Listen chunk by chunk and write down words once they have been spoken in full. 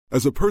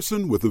As a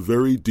person with a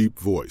very deep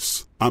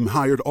voice, I'm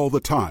hired all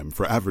the time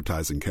for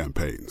advertising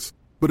campaigns.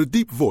 But a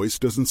deep voice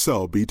doesn't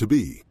sell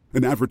B2B,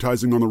 and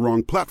advertising on the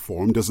wrong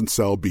platform doesn't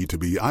sell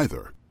B2B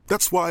either.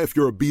 That's why if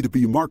you're a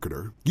B2B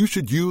marketer, you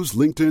should use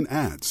LinkedIn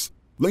ads.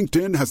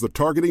 LinkedIn has the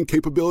targeting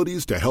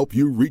capabilities to help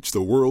you reach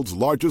the world's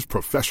largest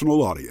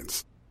professional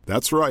audience.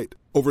 That's right,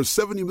 over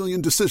 70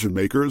 million decision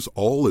makers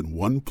all in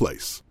one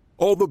place.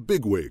 All the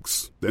big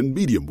wigs, then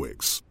medium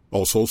wigs,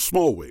 also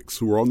small wigs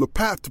who are on the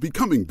path to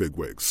becoming big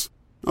wigs.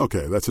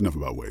 Okay, that's enough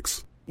about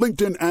wigs.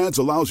 LinkedIn ads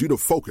allows you to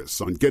focus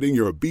on getting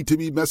your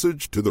B2B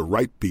message to the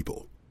right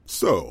people.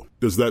 So,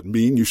 does that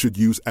mean you should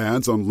use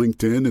ads on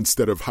LinkedIn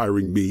instead of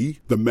hiring me,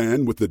 the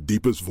man with the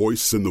deepest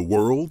voice in the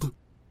world?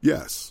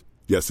 Yes.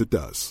 Yes, it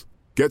does.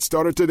 Get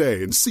started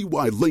today and see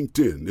why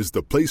LinkedIn is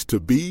the place to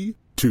be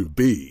to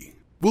be.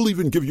 We'll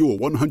even give you a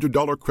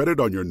 $100 credit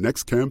on your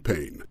next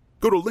campaign.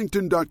 Go to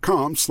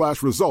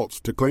linkedin.com/results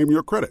to claim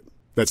your credit.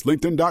 That's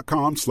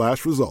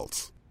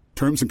linkedin.com/results.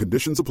 Terms and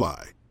conditions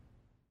apply.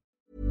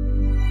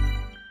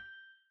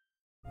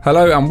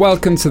 Hello and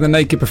welcome to the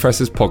Naked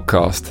Professors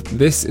podcast.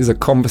 This is a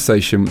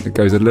conversation that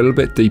goes a little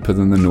bit deeper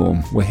than the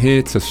norm. We're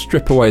here to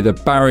strip away the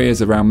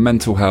barriers around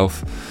mental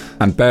health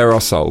and bare our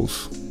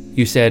souls.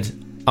 You said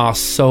our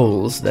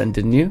souls then,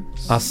 didn't you?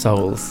 Our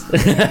souls.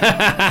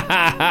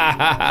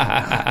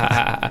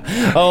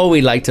 Oh,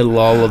 we like to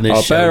loll on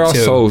this show bare our too.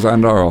 souls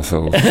and our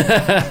souls.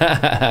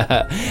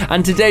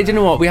 And today, do you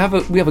know what? We have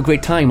a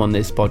great time on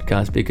this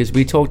podcast because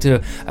we talk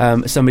to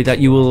somebody that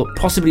you will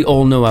possibly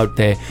all know out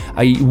there,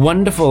 a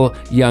wonderful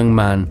young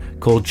man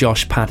called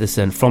Josh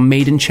Patterson from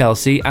Made in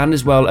Chelsea, and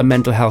as well a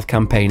mental health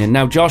campaigner.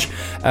 Now, Josh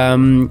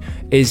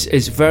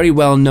is very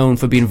well known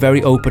for being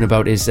very open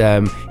about his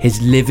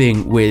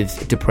living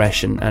with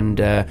depression, and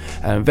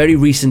very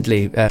recently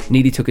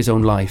nearly took his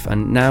own life,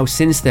 and now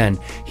since then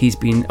he's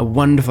been a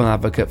wonderful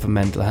advocate for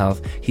mental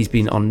health. He's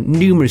been on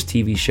numerous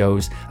TV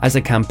shows as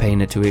a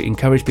campaigner to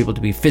encourage people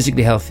to be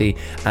physically healthy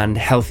and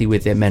healthy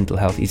with their mental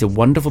health. He's a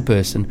wonderful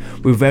person.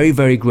 We're very,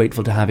 very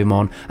grateful to have him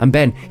on, and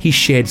Ben, he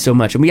shared so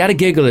much, and we had a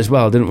giggle as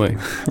well, didn't we?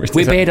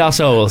 We paid our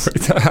souls.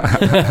 We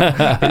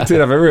did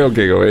have a real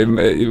giggle.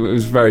 It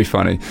was very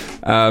funny,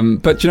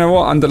 but you know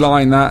what,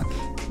 underlying that,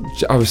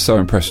 I was so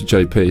impressed with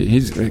JP.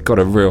 He's got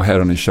a real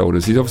head on his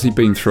shoulders. He's obviously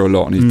been through a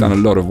lot and he's done a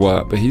lot of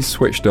work, but he's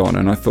switched on,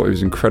 and I thought he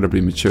was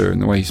incredibly mature,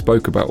 and the way he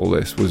spoke about all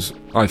this was,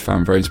 I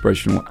found, very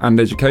inspirational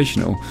and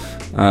educational.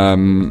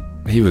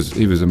 He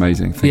was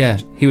amazing. Yeah,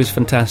 he was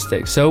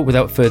fantastic. So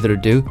without further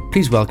ado,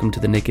 please welcome to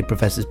the Naked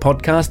Professors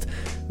podcast,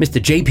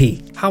 Mr.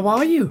 JP. How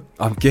are you?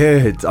 I'm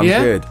good. I'm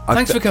good.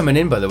 Thanks for coming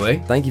in, by the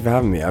way. Thank you for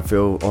having me. I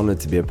feel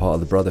honoured to be a part of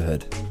the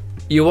brotherhood.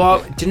 You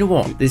are. Do you know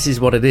what? This is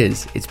what it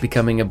is. It's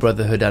becoming a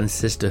brotherhood and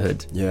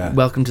sisterhood. Yeah.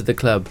 Welcome to the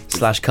club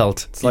 /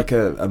 cult. It's like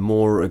a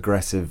more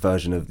aggressive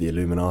version of the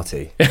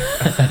Illuminati.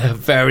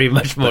 Very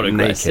much more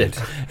aggressive.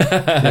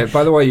 Yeah,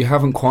 by the way, you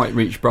haven't quite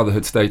reached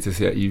brotherhood status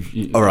yet.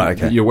 All right,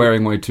 okay. You're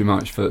wearing way too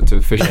much to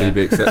officially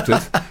be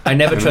accepted. I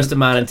never trust a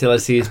man until I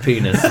see his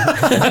penis.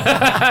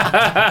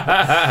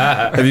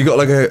 Have you got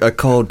like a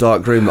cold,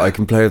 dark room that I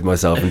can play with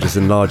myself and just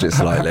enlarge it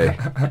slightly?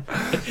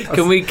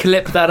 Can we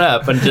clip that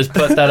up and just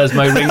put that as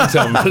my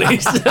ringtone,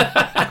 please?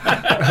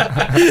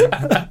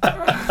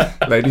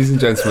 Ladies and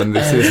gentlemen,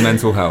 this is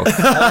mental health.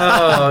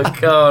 Oh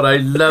God, I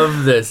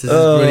love this. This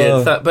is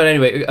brilliant. But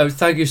anyway,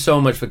 thank you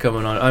so much for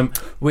coming on.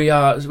 We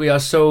are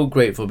so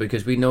grateful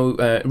because we know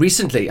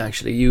recently,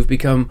 actually, you've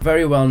become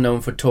very well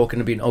known for talking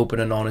and being open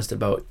and honest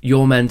about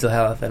your mental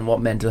health and what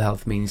mental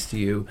health means to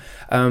you.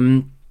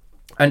 And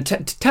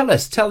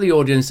tell the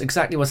audience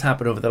exactly what's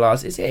happened over the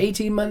last, is it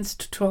 18 months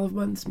to 12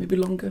 months, maybe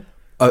longer?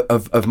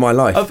 Of my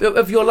life,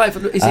 of your life,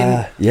 is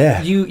in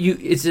yeah.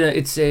 It's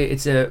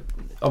a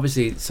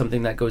obviously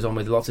something that goes on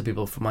with lots of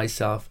people. For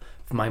myself,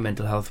 for my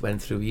mental health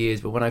went through years,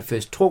 but when I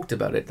first talked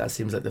about it, that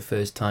seems like the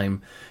first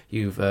time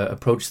you've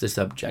approached the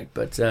subject.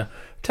 But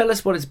tell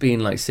us what it's been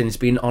like since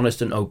being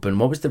honest and open.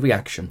 What was the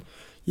reaction?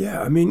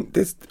 Yeah, I mean,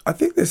 I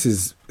think this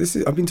is.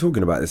 I've been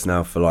talking about this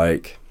now for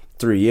like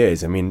 3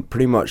 years. I mean,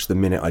 pretty much the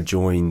minute I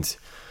joined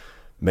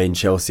Main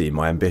Chelsea,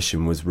 my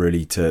ambition was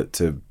really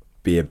to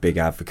be a big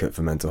advocate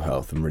for mental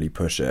health and really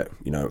push it.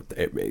 You know,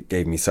 it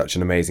gave me such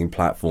an amazing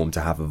platform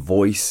to have a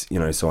voice, you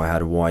know, so I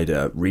had a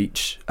wider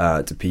reach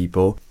to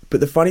people. But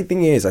the funny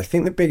thing is, I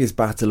think the biggest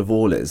battle of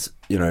all is,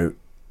 you know,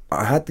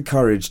 I had the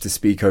courage to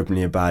speak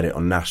openly about it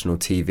on national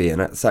TV,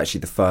 and that's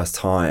actually the first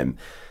time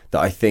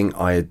that I think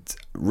I had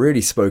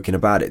really spoken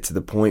about it to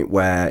the point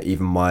where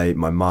even my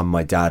mum,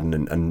 my dad,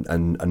 and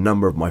a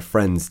number of my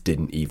friends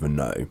didn't even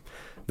know.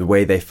 The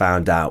way they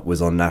found out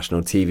was on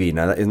national TV.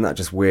 Now, isn't that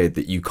just weird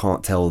that you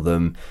can't tell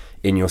them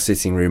in your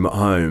sitting room at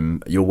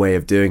home? Your way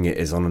of doing it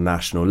is on a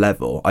national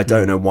level. I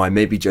don't know why.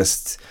 Maybe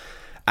just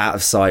out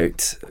of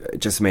sight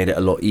just made it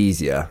a lot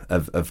easier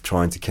of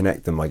trying to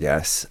connect them, I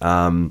guess.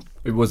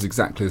 It was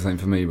exactly the same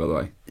for me, by the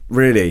way.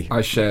 Really?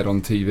 I shared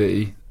on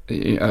TV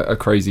a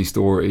crazy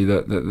story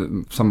that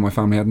some of my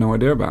family had no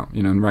idea about,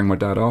 you know, and rang my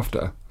dad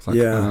after. It's like,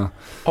 Yeah.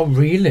 Oh,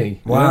 really?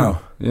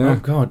 Wow. Yeah. Oh,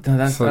 God.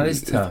 No, So that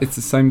is tough. It's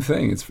the same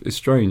thing. It's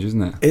strange,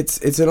 isn't it?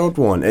 It's an odd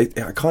one. I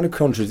kind of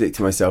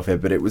contradicting myself here,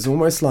 but it was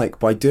almost like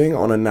by doing it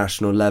on a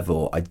national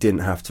level, I didn't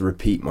have to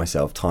repeat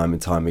myself time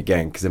and time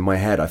again, because in my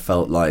head I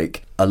felt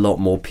like a lot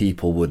more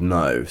people would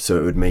know, so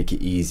it would make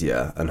it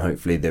easier and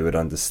hopefully they would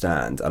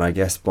understand. And I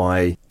guess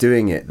by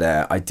doing it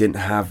there, I didn't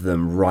have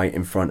them right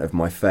in front of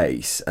my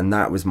face, and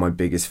that was my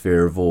biggest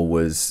fear of all,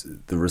 was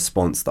the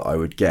response that I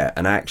would get.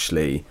 And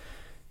actually,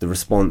 the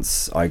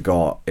response I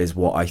got is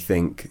what I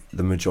think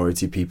the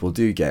majority of people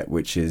do get,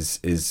 which is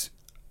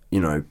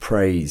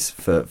praise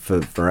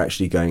for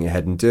actually going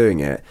ahead and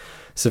doing it.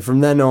 So from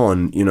then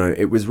on,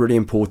 it was really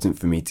important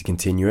for me to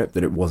continue it,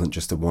 that it wasn't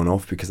just a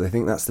one-off, because I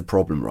think that's the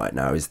problem right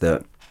now, is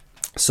that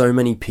so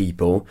many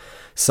people,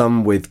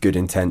 some with good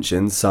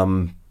intentions,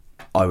 some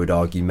I would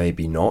argue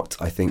maybe not.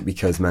 I think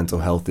because mental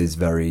health is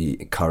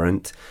very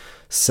current,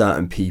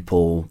 certain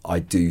people I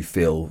do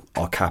feel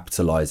are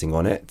capitalizing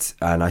on it,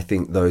 and I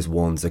think those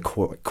ones are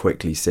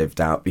quickly sieved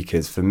out,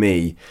 because for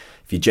me,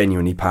 if you're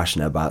genuinely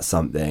passionate about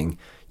something,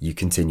 you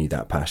continue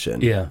that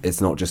passion. Yeah. It's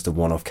not just a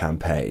one-off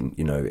campaign.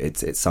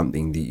 It's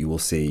something that you will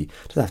see.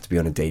 It doesn't have to be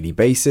on a daily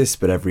basis,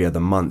 but every other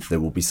month there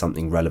will be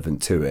something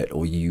relevant to it,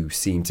 or you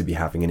seem to be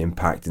having an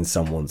impact in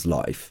someone's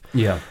life.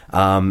 Yeah.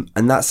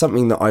 And that's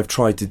something that I've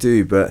tried to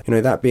do. But,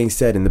 that being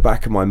said, in the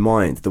back of my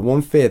mind, the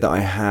one fear that I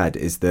had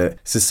is that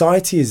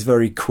society is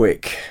very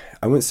quick.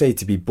 I wouldn't say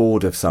to be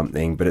bored of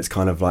something, but it's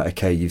kind of like,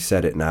 okay, you've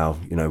said it now,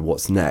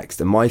 what's next?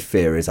 And my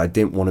fear is I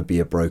didn't want to be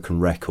a broken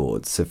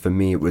record. So for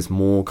me, it was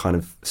more kind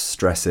of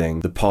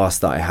stressing the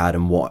past that I had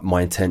and what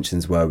my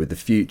intentions were with the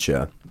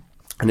future.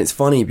 And it's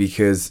funny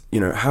because,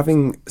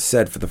 having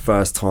said for the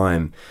first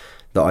time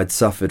that I'd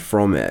suffered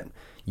from it,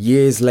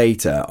 years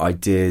later, I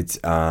did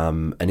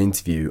an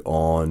interview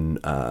on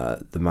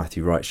the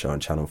Matthew Wright show on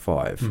Channel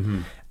 5.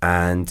 Mm-hmm.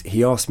 And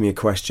he asked me a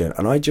question,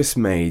 and I just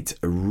made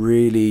a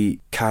really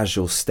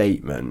casual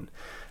statement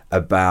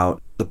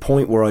about the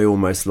point where I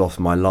almost lost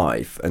my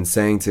life, and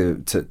saying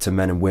to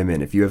men and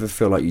women, if you ever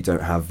feel like you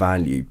don't have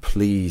value,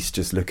 please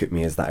just look at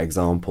me as that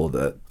example,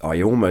 that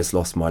I almost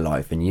lost my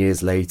life, and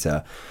years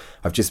later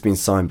I've just been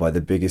signed by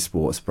the biggest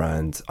sports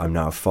brand. I'm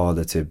now a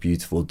father to a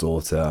beautiful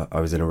daughter. I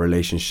was in a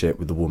relationship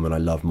with the woman I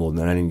love more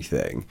than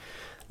anything.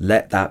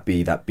 Let that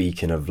be that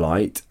beacon of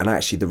light. And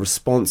actually the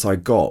response I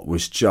got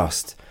was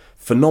just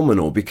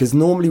phenomenal, because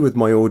normally with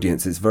my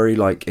audience it's very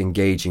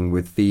engaging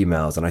with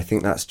females, and I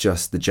think that's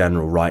just the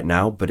general right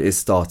now, but it is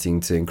starting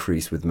to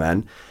increase with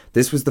men.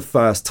 This was the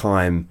first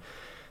time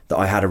that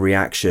I had a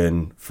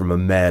reaction from a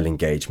male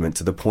engagement,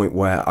 to the point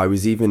where I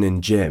was even in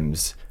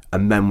gyms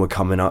and men were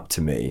coming up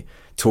to me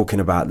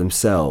talking about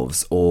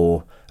themselves,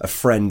 or a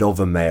friend of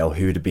a male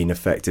who had been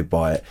affected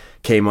by it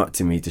came up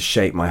to me to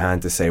shake my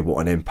hand to say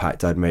what an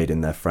impact I'd made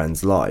in their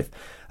friend's life.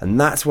 And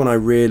that's when I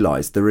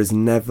realized there is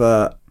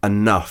never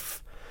enough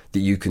that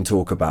you can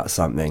talk about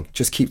something.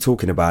 Just keep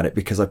talking about it,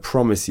 because I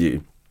promise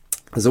you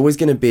there's always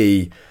going to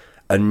be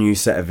a new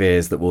set of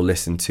ears that will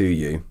listen to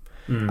you.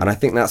 And I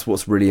think that's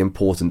what's really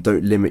important.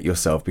 Don't limit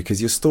yourself,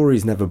 because your story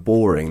is never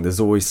boring. There's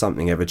always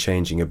something ever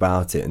changing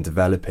about it and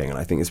developing, and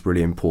I think it's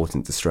really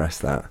important to stress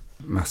that.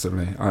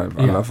 Massively. I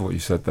love what you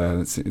said there.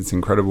 It's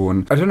incredible.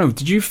 And I don't know,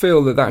 did you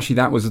feel that actually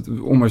that was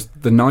almost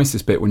the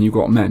nicest bit when you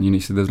got men? You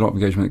said there's a lot of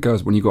engagement with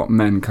girls, when you got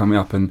men coming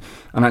up and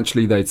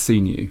actually they'd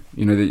seen you,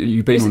 that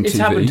you've been on TV. It's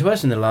happened to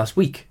us in the last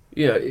week.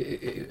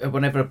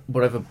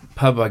 Whatever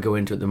pub I go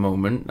into at the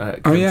moment,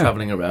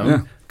 travelling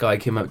around, guy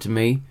came up to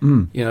me,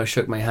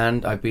 shook my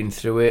hand. I've been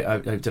through it.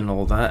 I've done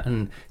all that,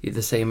 and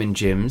the same in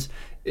gyms.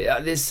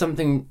 There's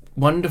something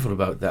wonderful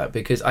about that,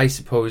 because I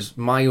suppose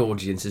my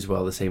audience as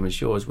well, the same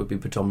as yours, would be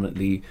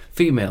predominantly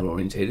female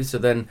orientated. So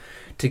then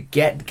to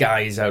get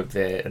guys out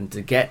there and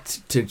to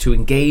get to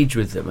engage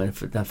with them, and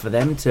for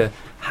them to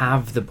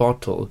have the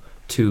bottle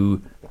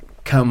to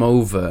come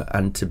over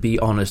and to be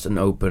honest and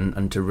open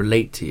and to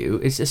relate to you,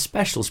 it's a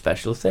special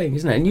thing,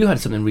 isn't it? And you had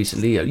something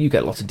recently. You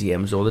get lots of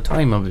DMs all the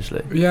time,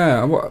 obviously.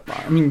 Yeah, well,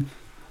 I mean,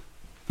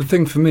 the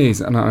thing for me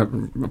is, and I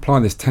apply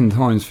this 10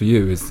 times for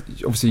you, is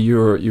obviously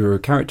you're a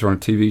character on a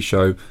TV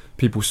show.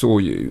 People saw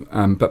you,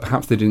 but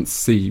perhaps they didn't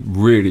see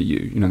really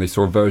you. They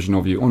saw a version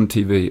of you on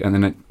TV, and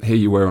then here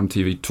you were on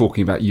TV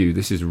talking about you.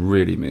 This is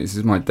really me. This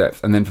is my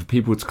depth. And then for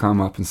people to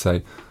come up and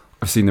say,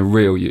 I've seen the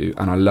real you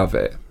and I love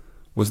it.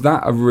 Was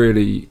that a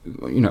really,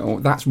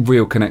 that's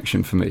real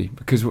connection for me?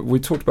 Because we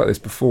talked about this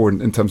before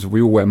in terms of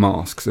we all wear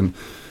masks, and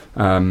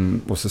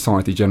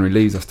society generally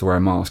leaves us to wear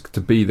a mask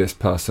to be this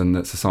person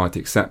that society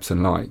accepts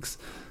and likes.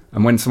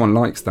 And when someone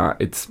likes that,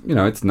 it's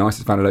it's nice,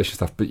 it's validation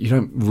stuff, but you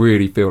don't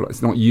really feel like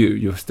it's not you.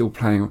 You're still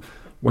playing.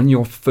 When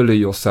you're fully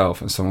yourself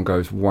and someone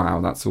goes,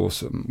 wow, that's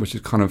awesome, which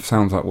is kind of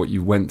sounds like what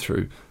you went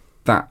through.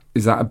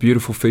 Is that a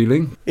beautiful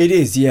feeling? It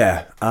is,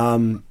 yeah.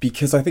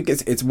 Because I think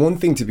it's one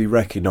thing to be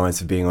recognised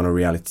for being on a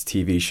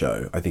reality TV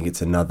show. I think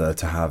it's another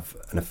to have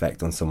an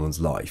effect on someone's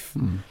life.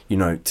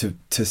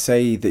 To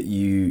say that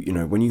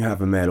when you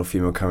have a male or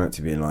female come up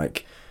to me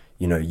and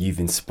you've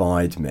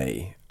inspired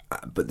me,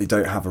 but they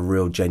don't have a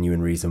real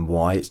genuine reason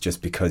why. It's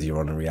just because you're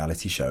on a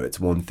reality show. It's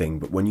one thing,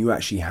 but when you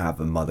actually have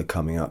a mother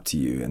coming up to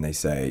you and they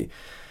say,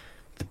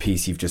 the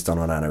piece you've just done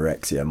on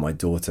anorexia, my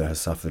daughter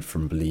has suffered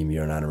from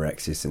bulimia and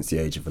anorexia since the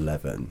age of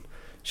 11.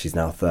 She's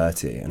now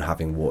 30, and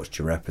having watched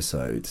your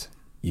episodes,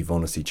 you've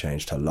honestly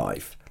changed her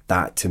life.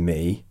 That, to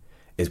me,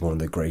 is one of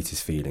the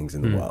greatest feelings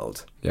in the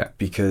world. Yeah.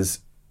 Because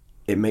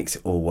it makes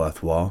it all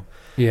worthwhile.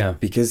 Yeah.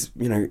 Because,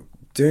 you know,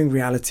 doing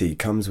reality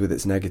comes with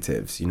its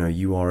negatives. You know,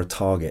 you are a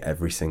target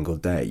every single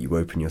day. You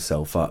open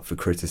yourself up for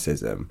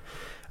criticism.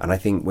 And I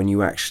think when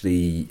you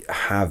actually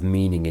have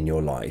meaning in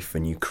your life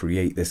and you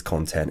create this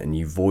content and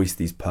you voice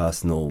these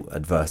personal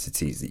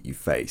adversities that you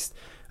faced,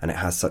 and it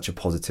has such a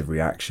positive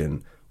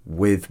reaction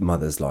with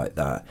mothers like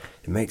that,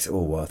 it makes it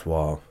all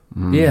worthwhile.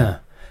 Yeah.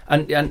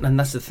 And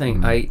that's the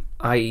thing.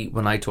 I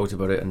when I talked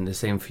about it, and the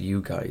same for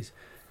you guys,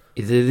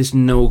 there's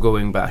no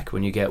going back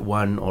when you get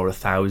 1 or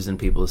 1,000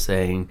 people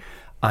saying,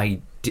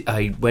 I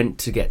went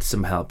to get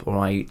some help, or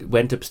I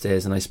went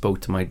upstairs and I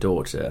spoke to my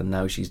daughter, and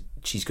now she's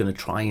going to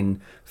try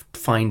and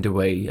find a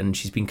way, and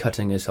she's been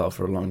cutting herself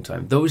for a long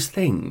time. Those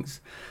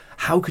things,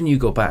 how can you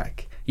go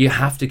back? You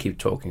have to keep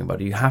talking about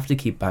it. You have to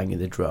keep banging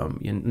the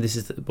drum. And this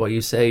is what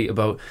you say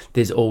about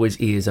there's always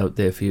ears out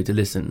there for you to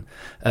listen,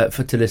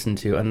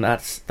 to, and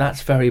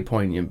that's very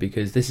poignant,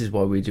 because this is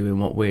why we're doing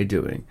what we're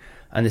doing.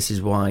 And this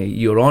is why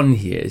you're on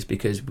here, is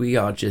because we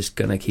are just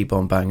going to keep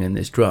on banging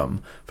this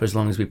drum for as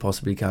long as we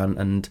possibly can,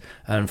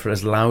 and for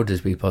as loud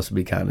as we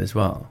possibly can as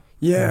well.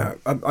 Yeah,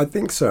 I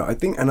think so. I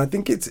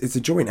think it's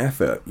a joint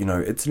effort. You know,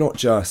 it's not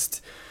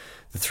just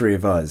the three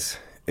of us.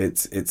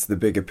 It's the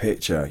bigger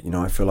picture. You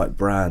know, I feel like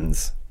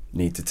brands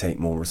need to take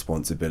more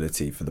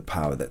responsibility for the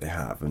power that they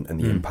have and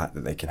the impact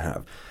that they can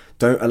have.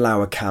 Don't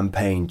allow a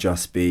campaign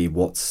just be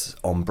what's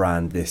on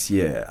brand this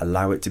year.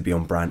 Allow it to be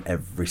on brand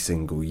every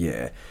single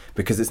year,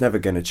 because it's never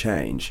going to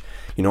change.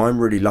 You know, I'm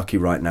really lucky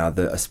right now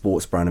that a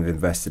sports brand have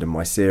invested in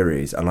my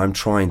series, and I'm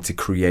trying to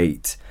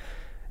create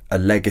a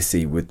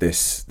legacy with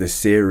this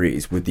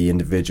series, with the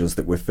individuals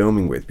that we're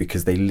filming with,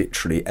 because they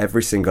literally,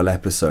 every single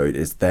episode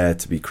is there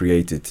to be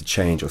created to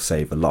change or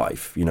save a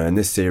life. You know, in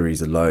this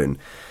series alone,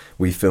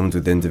 we filmed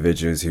with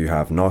individuals who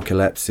have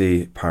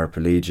narcolepsy,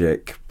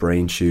 paraplegic,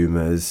 brain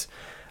tumours,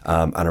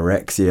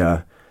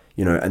 anorexia,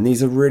 you know, and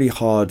these are really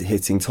hard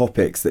hitting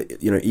topics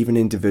that, you know, even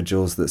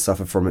individuals that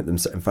suffer from it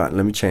themselves. In fact,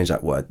 let me change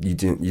that word. You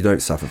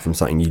don't suffer from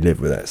something, you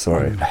live with it.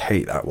 Sorry, I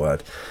hate that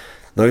word.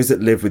 Those that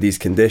live with these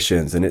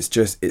conditions, and it's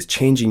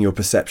changing your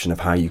perception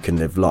of how you can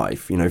live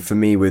life. You know, for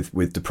me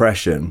with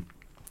depression,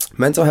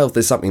 mental health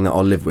is something that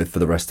I'll live with for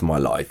the rest of my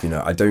life. You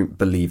know, I don't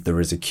believe there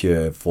is a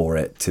cure for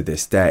it to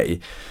this day,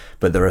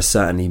 but there are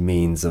certainly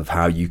means of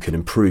how you can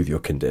improve your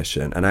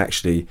condition. And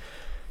actually,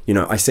 you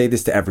know, I say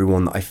this to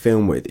everyone that I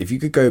film with. If you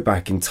could go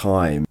back in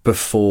time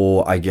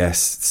before, I guess,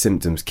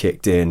 symptoms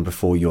kicked in,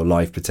 before your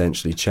life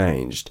potentially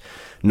changed,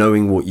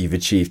 knowing what you've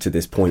achieved to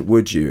this point,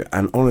 would you?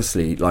 And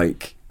honestly,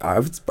 like,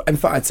 in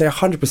fact, I'd say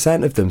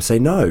 100% of them say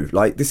no.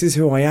 Like, this is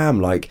who I am.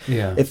 Like,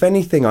 if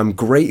anything, I'm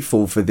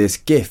grateful for this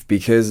gift,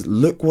 because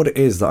look what it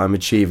is that I'm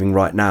achieving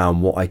right now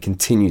and what I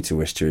continue to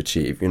wish to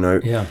achieve, you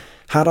know? Yeah.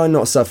 Had I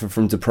not suffered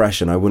from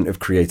depression, I wouldn't have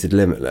created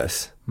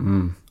Limitless.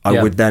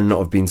 I would then not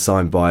have been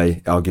signed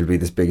by arguably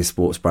this biggest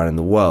sports brand in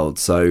the world.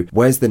 So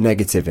where's the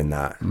negative in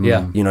that?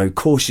 Yeah. You know, of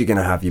course you're going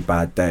to have your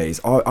bad days.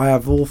 I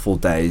have awful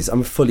days.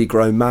 I'm a fully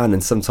grown man,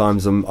 and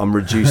sometimes I'm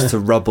reduced to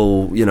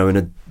rubble, you know, in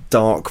a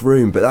dark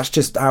room, but that's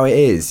just how it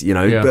is, you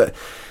know. Yeah. But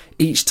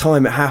each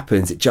time it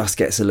happens, it just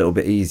gets a little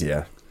bit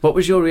easier. What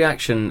was your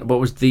reaction? What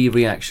was the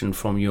reaction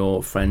from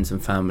your friends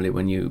and family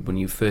when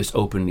you first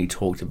openly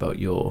talked about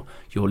your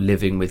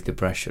living with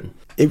depression?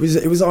 It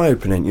was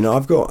eye-opening. You know,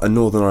 I've got a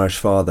Northern Irish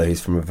father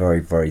who's from a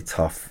very, very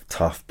tough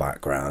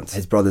background.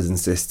 His brothers and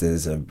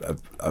sisters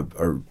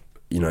are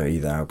you know,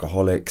 either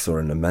alcoholics or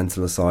in a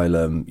mental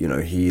asylum. You know,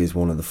 he is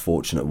one of the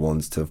fortunate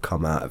ones to have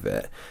come out of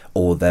it,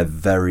 or they're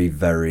very,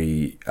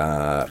 very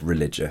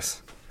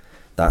religious.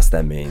 That's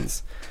their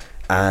means.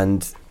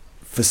 And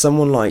for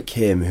someone like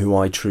him, who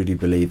I truly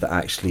believe that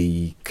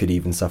actually could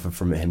even suffer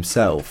from it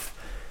himself,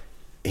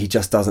 he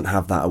just doesn't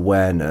have that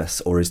awareness,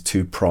 or is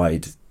too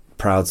proud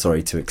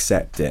to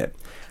accept it.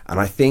 And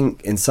I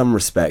think in some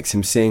respects,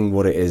 him seeing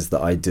what it is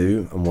that I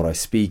do and what I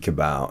speak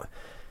about,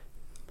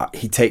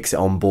 he takes it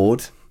on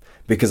board.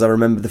 Because I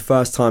remember the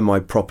first time I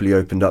properly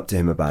opened up to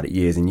him about it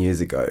years and years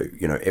ago,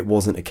 you know, it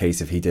wasn't a case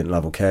of he didn't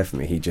love or care for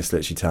me. He just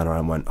literally turned around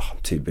and went, I'm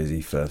too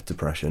busy for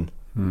depression.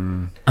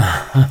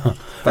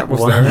 That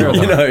was their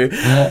you know,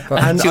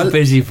 I'm too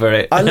busy for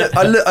it. I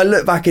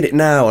look back at it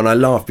now and I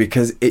laugh,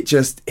 because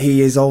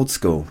he is old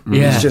school.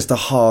 He's just a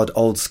hard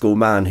old school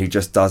man who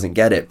just doesn't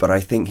get it. But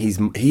I think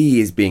he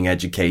is being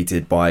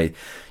educated by,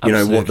 you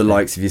know, what the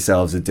likes of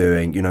yourselves are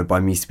doing, you know, by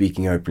me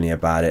speaking openly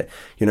about it.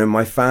 You know,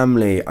 my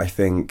family, I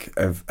think,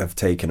 have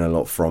taken a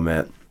lot from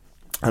it.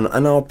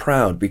 And are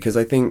proud, because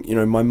I think, you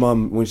know, my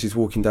mum, when she's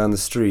walking down the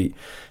street,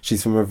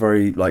 she's from a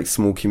very, like,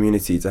 small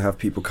community, to have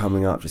people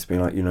coming up just being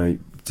like, you know,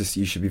 just,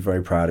 you should be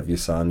very proud of your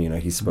son, you know,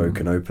 he's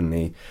spoken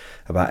openly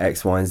about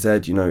X, Y and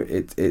Z, you know,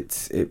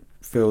 it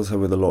fills her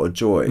with a lot of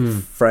joy.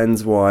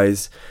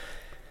 Friends-wise,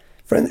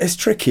 it's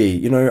tricky.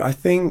 You know, I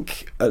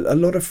think a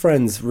lot of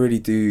friends really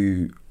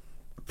do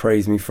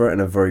praise me for it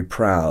and are very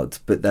proud,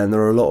 but then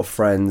there are a lot of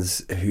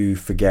friends who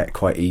forget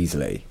quite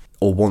easily,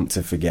 or want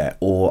to forget,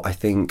 or I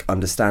think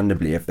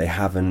understandably, if they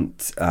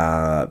haven't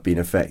been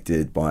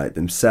affected by it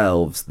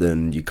themselves,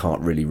 then you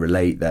can't really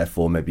relate,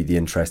 therefore maybe the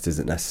interest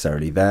isn't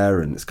necessarily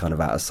there, and it's kind of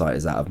out of sight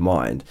is out of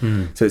mind.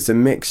 So it's a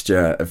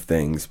mixture of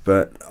things,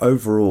 but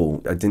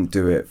overall I didn't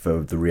do it for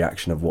the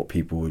reaction of what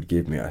people would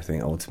give me. I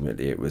think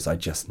ultimately it was I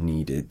just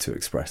needed to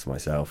express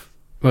myself.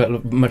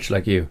 Well, much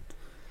like you,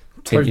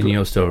 in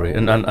your story,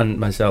 and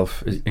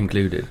myself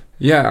included.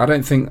 Yeah, I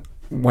don't think,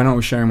 when I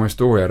was sharing my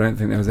story, I don't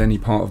think there was any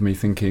part of me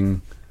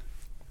thinking,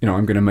 you know,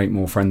 I'm going to make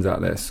more friends out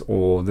of this,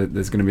 or that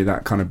there's going to be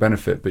that kind of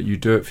benefit. But you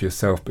do it for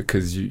yourself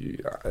because you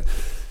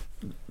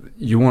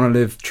want to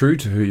live true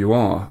to who you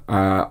are.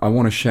 I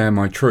want to share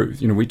my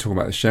truth. You know, we talk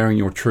about this, sharing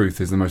your truth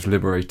is the most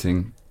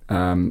liberating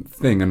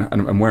thing,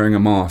 and wearing a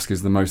mask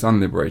is the most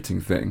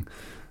unliberating thing.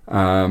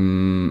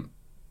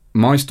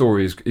 My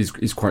story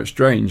is quite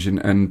strange,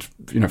 and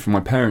you know, for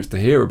my parents to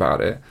hear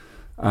about it,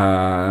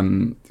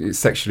 it's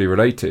sexually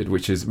related,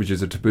 which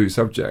is a taboo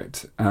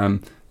subject,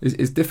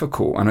 is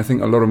difficult. And I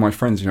think a lot of my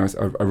friends, you know,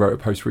 I wrote a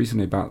post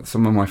recently about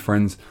some of my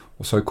friends,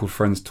 or so-called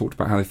friends, talked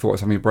about how they thought I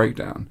was having a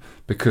breakdown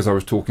because I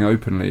was talking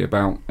openly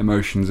about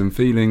emotions and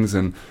feelings,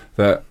 and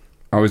that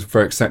I was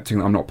very accepting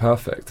that I'm not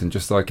perfect, and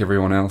just like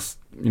everyone else,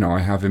 you know, I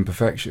have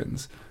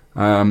imperfections.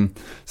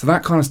 So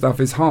that kind of stuff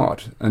is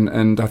hard,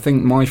 and I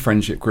think my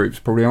friendship groups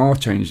probably are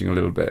changing a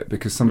little bit,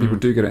 because some people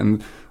do get it,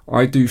 and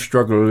I do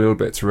struggle a little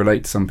bit to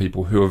relate to some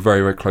people who are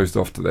very, very closed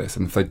off to this,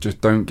 and if they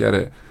just don't get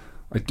it,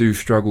 I do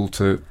struggle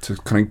to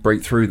kind of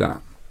break through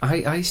that.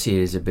 I see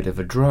it as a bit of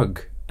a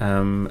drug.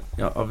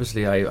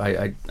 Obviously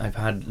I've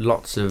had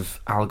lots of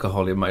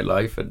alcohol in my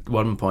life at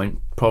one point,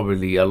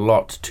 probably a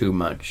lot too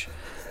much,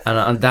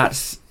 and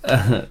that's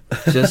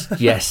just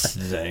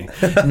yesterday.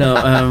 No,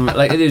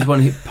 like there was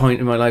one point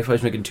in my life I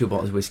was making 2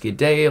 bottles of whiskey a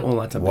day, all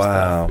that type of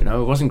stuff. You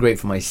know, it wasn't great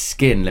for my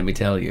skin, let me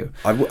tell you.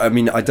 I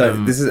mean, I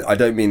don't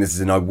mean this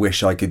as in I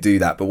wish I could do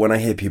that, but when I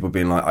hear people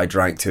being like, I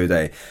drank 2 a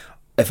day,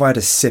 if I had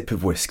a sip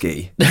of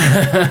whiskey,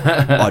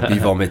 I'd be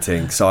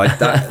vomiting. So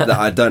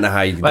I don't know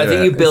how you can do it. I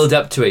think you build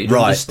up to it. You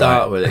don't just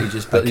start with it. You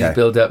just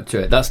build up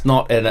to it. That's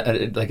not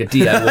like a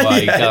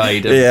DIY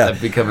guide of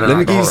becoming an alcoholic. Let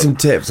me give you some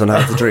tips on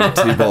how to drink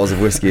 2 bottles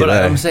of whiskey a day.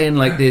 But I'm saying,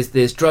 like,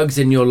 there's drugs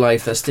in your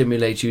life that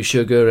stimulate you,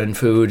 sugar and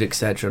food,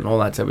 etc., and all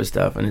that type of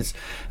stuff. And it's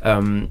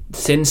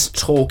since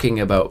talking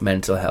about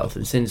mental health,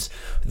 and since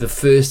the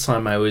first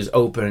time I was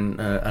open,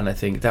 and I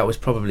think that was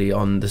probably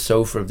on the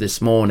sofa of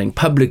this morning,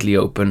 publicly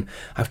open.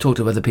 I've talked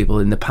to other people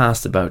in the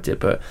past about it,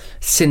 but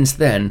since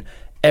then,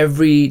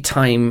 every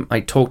time I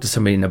talk to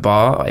somebody in a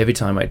bar, every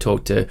time I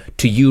talk to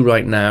you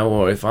right now,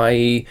 or if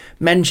I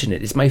mention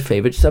it, it's my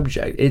favourite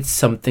subject. It's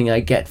something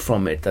I get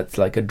from it that's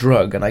like a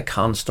drug, and I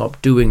can't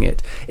stop doing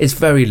it. It's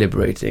very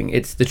liberating.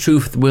 It's the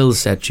truth will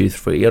set you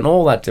free, and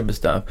all that type of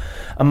stuff.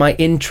 And my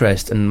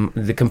interest and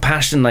the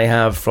compassion I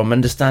have from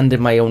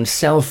understanding my own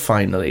self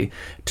finally,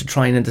 to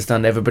try and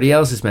understand everybody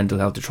else's mental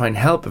health, to try and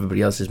help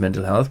everybody else's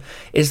mental health,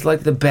 is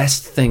like the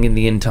best thing in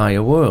the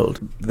entire world.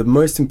 The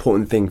most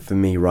important thing for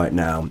me right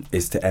now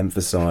is to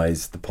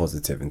emphasize the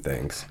positive in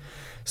things.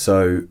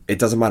 So it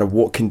doesn't matter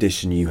what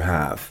condition you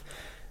have.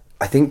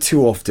 I think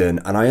too often,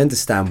 and I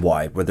understand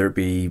why, whether it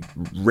be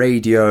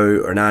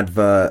radio or an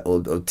advert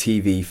or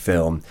TV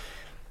film,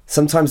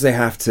 sometimes they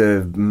have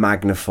to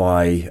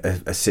magnify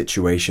a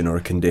situation or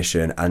a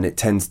condition, and it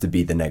tends to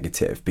be the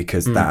negative,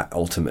 because that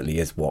ultimately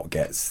is what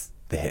gets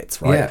the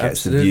hits, right? Yeah, it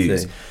gets absolutely. the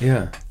views.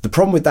 Yeah. The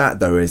problem with that,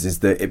 though, is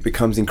that it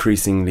becomes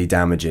increasingly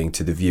damaging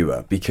to the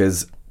viewer,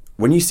 because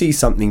when you see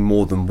something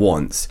more than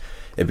once,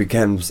 it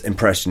becomes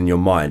impression in your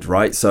mind,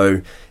 right?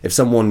 So if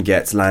someone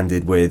gets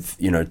landed with,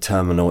 you know,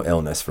 terminal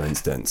illness, for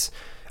instance,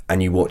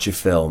 and you watch a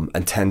film,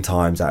 and 10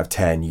 times out of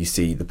 10 you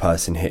see the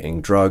person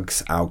hitting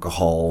drugs,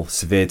 alcohol,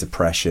 severe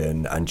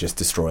depression, and just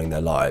destroying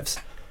their lives.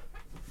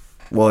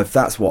 Well, if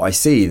that's what I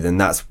see, then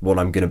that's what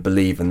I'm going to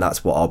believe, and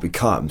that's what I'll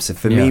become. So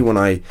for me, when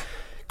I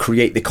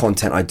create the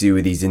content I do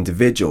with these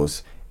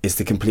individuals, it's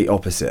the complete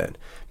opposite,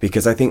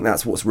 because I think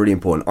that's what's really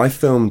important. I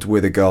filmed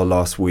with a girl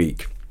last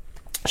week,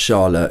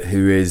 Charlotte,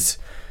 who is,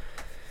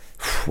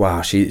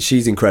 wow,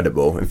 she's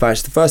incredible. In fact,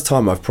 it's the first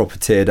time I've proper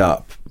teared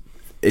up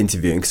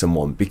interviewing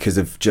someone because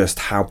of just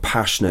how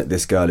passionate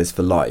this girl is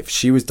for life.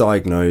 She was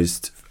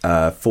diagnosed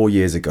 4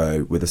 years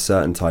ago with a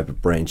certain type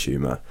of brain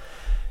tumour.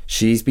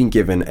 She's been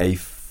given a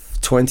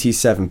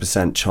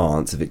 27%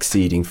 chance of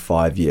exceeding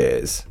 5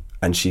 years,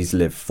 and she's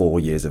lived 4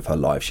 years of her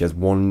life. She has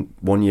one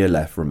year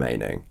left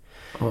remaining.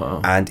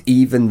 Wow. And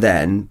even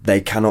then,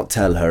 they cannot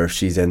tell her if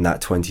she's in that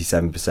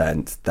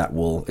 27% that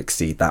will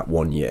exceed that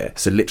 1 year.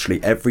 So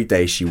literally every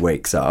day she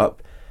wakes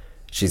up,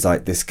 she's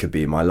like, this could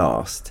be my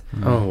last.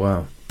 Oh,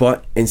 wow.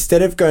 But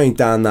instead of going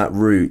down that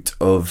route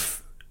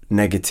of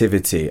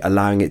negativity,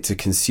 allowing it to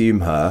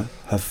consume her,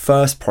 her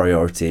first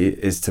priority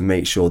is to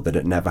make sure that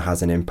it never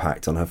has an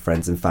impact on her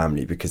friends and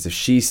family. Because if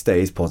she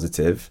stays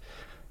positive,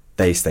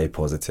 they stay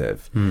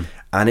positive.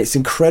 And it's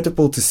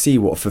incredible to see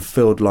what a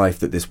fulfilled life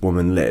that this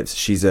woman lives.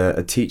 She's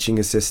a teaching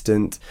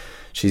assistant.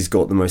 She's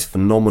got the most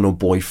phenomenal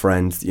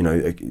boyfriend. You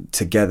know,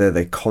 together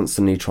they're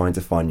constantly trying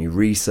to find new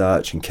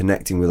research and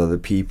connecting with other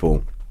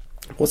people.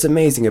 What's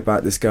amazing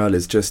about this girl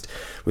is just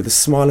with a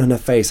smile on her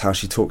face how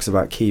she talks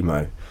about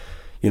chemo.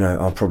 You know,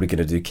 I'm probably going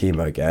to do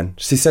chemo again.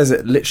 She says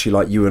it literally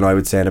like you and I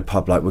would say in a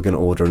pub, like we're going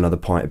to order another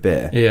pint of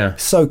beer. Yeah.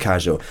 So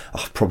casual.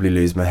 I'll probably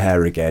lose my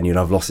hair again. You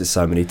know, I've lost it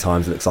so many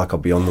times, it looks like I'll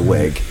be on the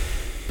wig.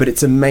 But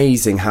it's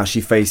amazing how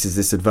she faces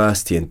this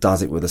adversity and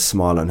does it with a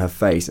smile on her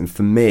face. And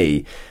for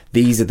me,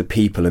 these are the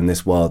people in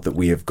this world that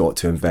we have got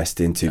to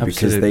invest into. Absolutely.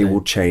 Because they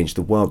will change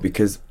the world.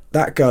 Because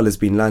that girl has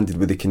been landed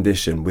with a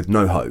condition with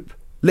no hope.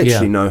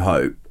 Literally no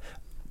hope.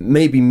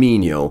 Maybe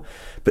menial,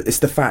 but it's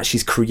the fact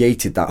she's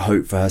created that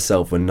hope for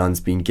herself when none's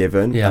been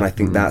given. And I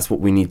think that's what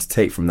we need to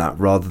take from that,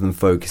 rather than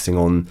focusing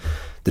on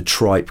the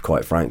tripe,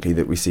 quite frankly,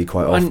 that we see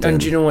quite often.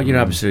 And you know what, you're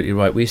absolutely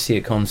right. We see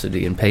it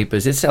constantly in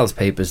papers. It sells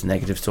papers,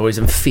 negative stories,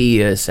 and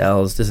fear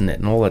sells, doesn't it,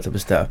 and all that type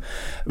of stuff.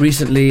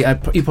 Recently,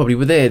 you probably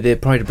were there, the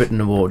Pride of Britain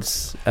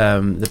Awards.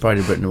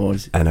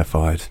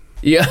 NFI'd.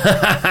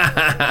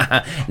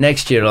 Yeah.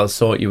 Next year I'll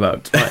sort you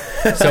out. Right.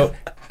 So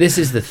this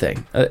is the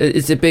thing.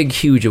 It's a big,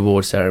 huge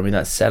award ceremony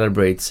that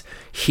celebrates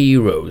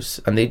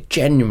heroes, and they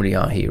genuinely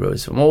are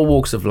heroes from all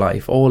walks of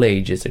life, all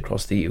ages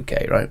across the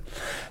UK, right?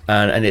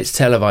 And it's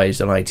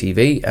televised on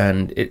ITV,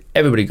 and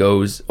everybody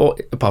goes,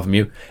 apart from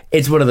you.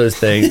 It's one of those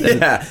things.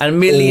 And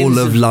millions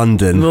all of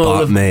London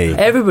but me.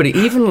 Everybody,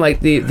 even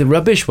like the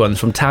rubbish ones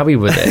from Tabby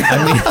were there. I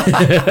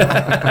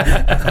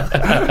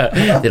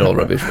mean, they're all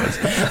rubbish ones.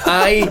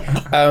 I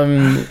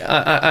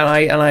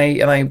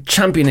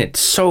champion it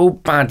so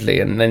badly,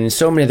 and in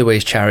so many other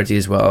ways, charity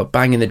as well,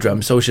 banging the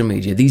drum, social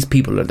media. These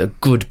people are the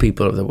good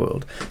people of the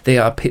world.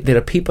 There are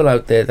people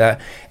out there that,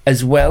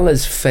 as well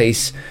as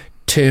face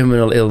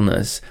terminal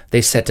illness,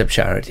 they set up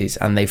charities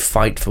and they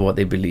fight for what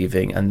they believe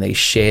in, and they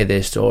share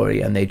their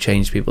story and they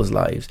change people's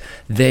lives.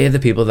 They're the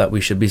people that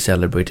we should be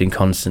celebrating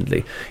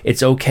constantly.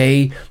 It's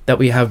okay that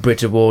we have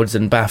Brit Awards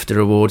and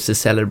BAFTA Awards to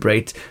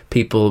celebrate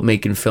people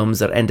making films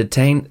that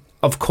entertain.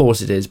 Of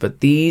course it is, but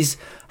these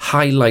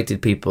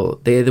highlighted people,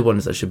 they're the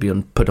ones that should be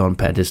put on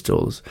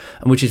pedestals,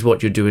 and which is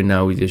what you're doing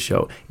now with your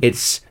show.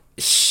 It's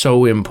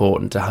so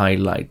important to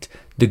highlight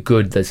the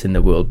good that's in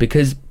the world,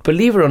 because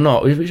believe it or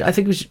not, I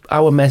think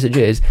our message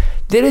is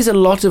there is a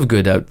lot of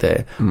good out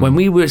there. When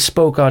we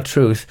spoke our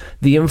truth,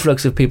 the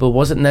influx of people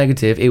wasn't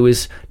negative. It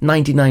was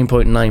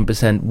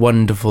 99.9%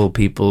 wonderful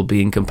people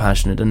being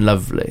compassionate and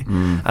lovely,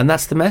 and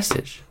that's the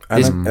message.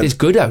 There's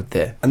good out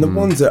there, and the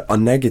ones that are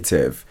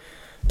negative,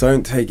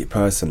 don't take it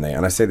personally.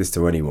 And I say this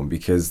to anyone,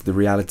 because the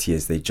reality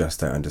is they just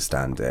don't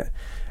understand it.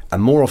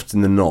 And more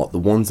often than not, the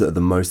ones that are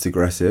the most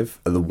aggressive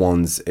are the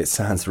ones, it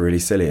sounds really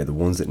silly, are the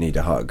ones that need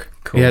a hug.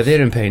 Yeah,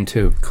 they're in pain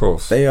too. Of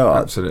course. They are.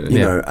 Absolutely. You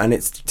know, and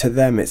it's to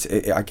them,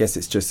 I guess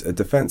it's just a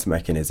defense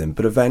mechanism.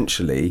 But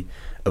eventually,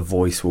 a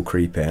voice will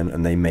creep in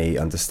and they may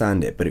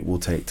understand it, but it will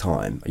take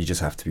time. You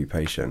just have to be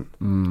patient.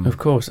 Of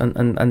course.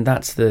 And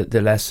that's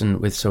the lesson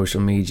with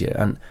social media.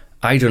 And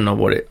I don't know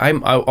what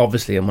I'm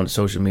on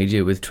social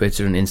media with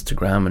Twitter and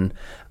Instagram, and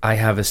I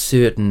have a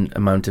certain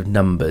amount of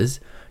numbers.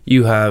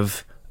 You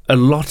have a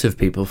lot of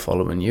people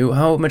following you.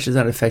 How much has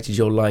that affected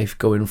your life,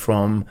 going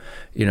from,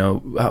 you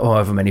know,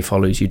 however many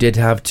followers you did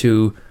have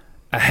to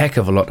a heck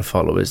of a lot of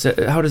followers?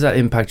 How does that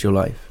impact your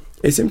life?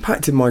 It's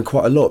impacted mine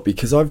quite a lot,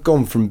 because I've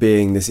gone from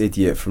being this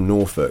idiot from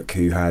Norfolk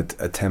who had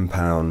a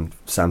 £10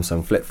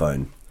 Samsung flip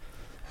phone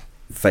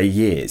for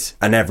years,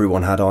 and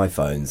everyone had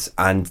iPhones,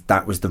 and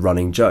that was the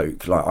running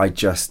joke. Like, I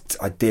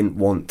didn't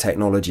want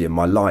technology in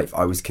my life.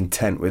 I was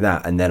content with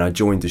that. And then I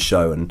joined the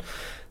show, and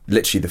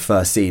literally the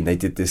first scene, they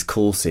did this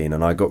call scene,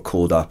 and I got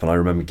called up, and I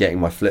remember getting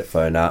my flip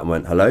phone out and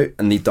went, hello,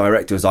 and the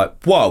director was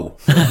like, whoa.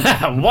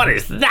 What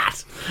is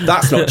that?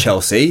 That's not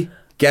Chelsea.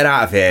 Get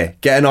out of here.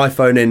 Get an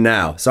iPhone in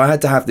now. So I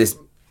had to have this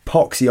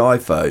poxy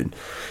iPhone.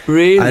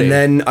 Really? And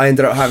then I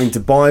ended up having to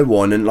buy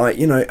one, and like,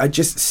 you know, I'm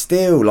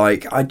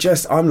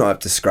not up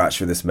to scratch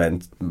with this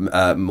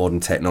modern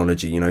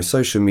technology, you know,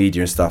 social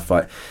media and stuff,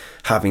 like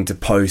having to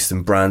post,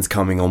 and brands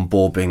coming on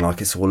board being like,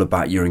 it's all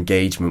about your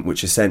engagement,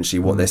 which essentially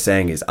what they're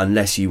saying is,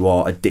 unless you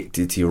are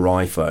addicted to your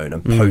iPhone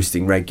and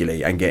posting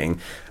regularly and getting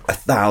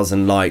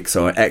 1,000 likes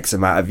or X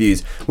amount of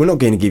views, we're not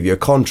going to give you a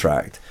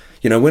contract.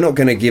 You know, we're not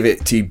going to give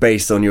it to you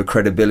based on your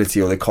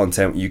credibility or the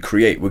content you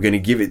create. We're going to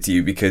give it to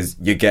you because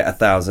you get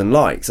 1,000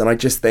 likes. And I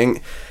just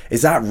think,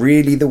 is that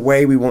really the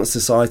way we want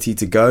society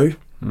to go?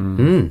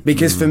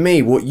 Because for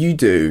me, what you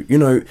do, you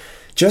know,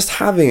 just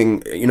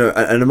having, you know,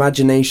 an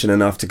imagination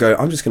enough to go,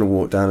 I'm just going to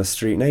walk down a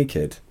street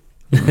naked.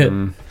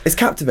 It's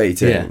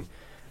captivating. Yeah.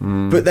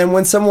 But then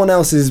when someone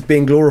else is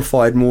being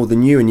glorified more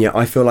than you, and yet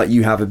I feel like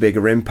you have a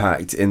bigger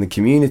impact in the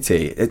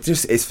community,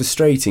 it's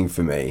frustrating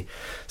for me.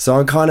 So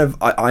I'm kind of,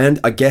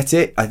 I get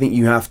it. I think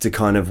you have to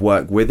kind of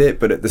work with it,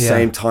 but at the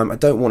same time, I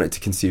don't want it to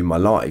consume my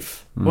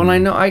life. Well, I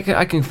know, I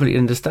can completely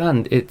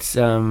understand. It's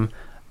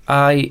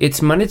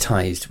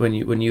monetized when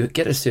you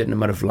get a certain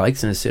amount of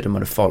likes and a certain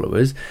amount of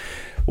followers.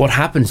 what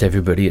happens,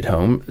 everybody at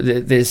home,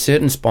 there's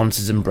certain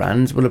sponsors and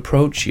brands will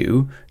approach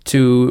you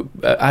to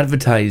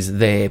advertise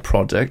their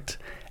product.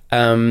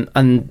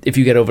 And if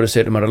you get over a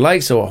certain amount of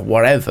likes or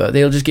whatever,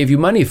 they'll just give you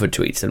money for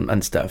tweets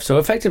and stuff. So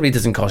effectively, it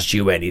doesn't cost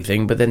you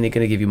anything, but then they're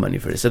going to give you money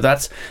for it. So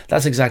that's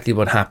exactly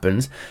what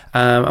happens.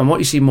 And what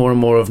you see more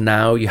and more of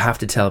now, you have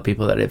to tell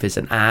people that if it's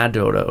an ad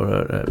or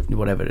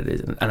whatever it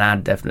is, an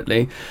ad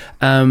definitely.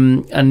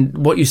 And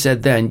what you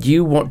said then,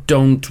 you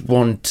don't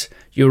want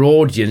your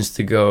audience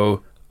to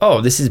go, oh,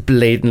 this is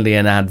blatantly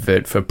an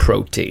advert for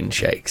protein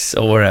shakes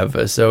or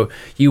whatever. So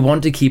you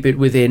want to keep it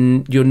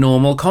within your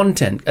normal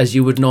content as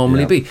you would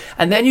normally be.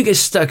 And then you get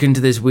stuck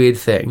into this weird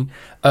thing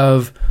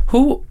of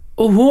who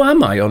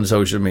am I on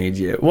social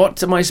media?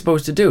 What am I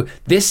supposed to do?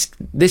 This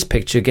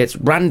picture gets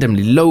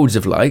randomly loads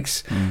of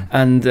likes,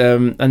 and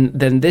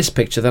then this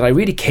picture that I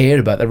really care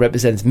about that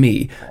represents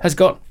me has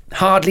got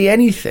hardly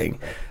anything.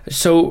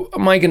 So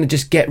am I going to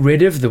just get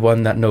rid of the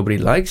one that nobody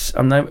likes?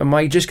 Am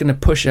I just going to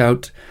push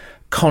out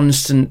I'm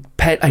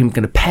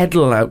going to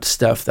peddle out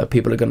stuff that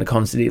people are going to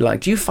constantly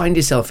like? Do you find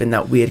yourself in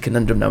that weird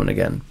conundrum now and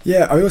again?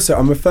 Yeah,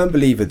 I'm a firm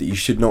believer that you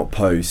should not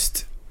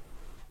post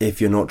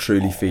if you're not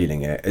truly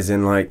feeling it. As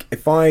in, like,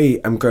 if I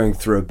am going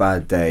through a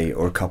bad day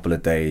or a couple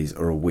of days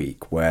or a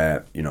week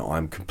where, you know,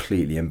 I'm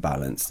completely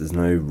imbalanced, there's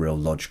no real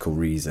logical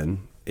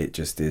reason, it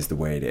just is the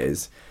way it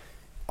is,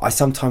 I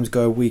sometimes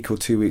go a week or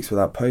 2 weeks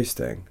without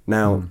posting.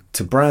 Now,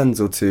 to brands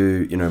or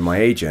to, you know, my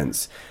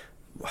agents,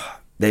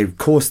 they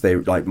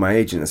like, my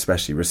agent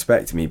especially,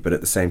 respect me, but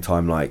at the same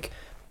time, like,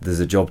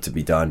 there's a job to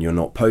be done, you're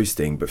not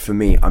posting. But for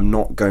me, I'm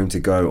not going to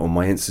go on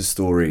my Insta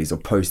stories or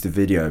post a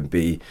video and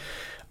be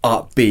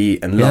upbeat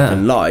and love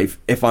and live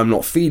if I'm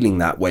not feeling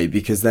that way,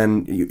 because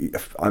then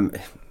I'm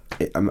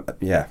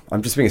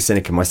just being a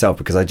cynic of myself,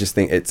 because I just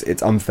think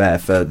it's unfair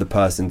for the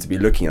person to be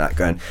looking at that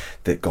going,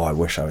 that guy, I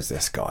wish I was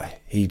this guy.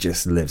 He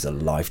just lives a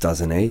life,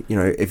 doesn't he? You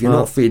know, if you're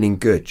not feeling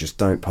good, just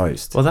don't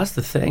post. Well, that's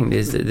the thing.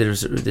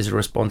 There's a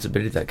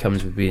responsibility that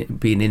comes with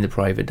being in the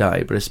private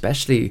eye, but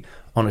especially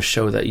on a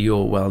show that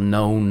you're well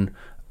known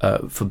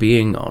for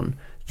being on,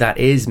 that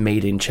is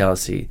made in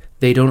Chelsea.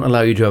 They don't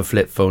allow you to have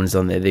flip phones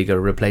on there. They got to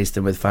replace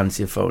them with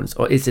fancier phones.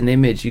 Or it's an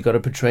image. You got to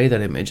portray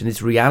that image, and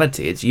it's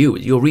reality. It's you.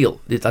 You're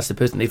real. That's the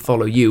person. They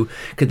follow you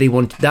because they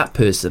want that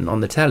person on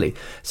the telly.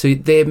 So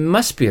there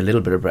must be a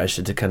little bit of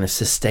pressure to kind of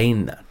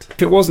sustain that.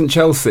 If it wasn't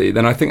Chelsea,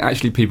 then I think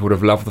actually people would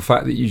have loved the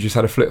fact that you just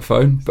had a flip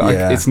phone. But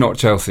it's not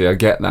Chelsea. I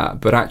get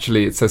that. But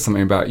actually, it says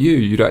something about you.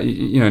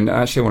 You know.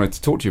 Actually, I wanted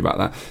to talk to you about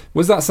that.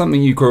 Was that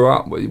something you grew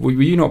up with? Were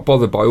you not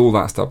bothered by all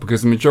that stuff?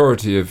 Because the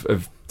majority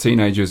of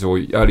teenagers or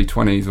early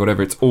 20s,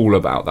 whatever, it's all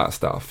about that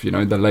stuff, you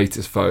know, the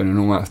latest phone and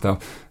all that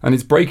stuff, and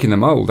it's breaking the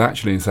mold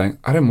actually and saying,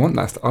 I don't want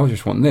that stuff, I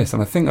just want this. And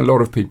I think a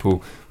lot of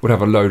people would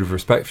have a load of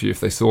respect for you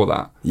if they saw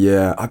that.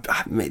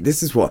 Mate,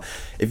 this is what,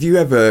 if you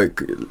ever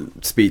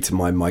speak to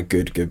my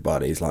good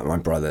buddies, like my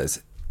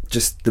brothers,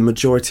 just the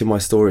majority of my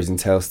stories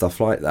entail stuff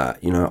like that.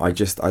 You know, I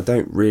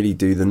don't really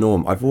do the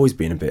norm. I've always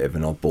been a bit of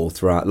an oddball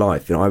throughout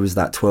life. You know, I was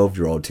that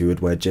 12-year-old who would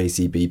wear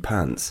JCB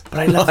pants. But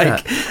I love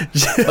that.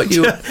 But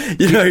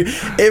you know,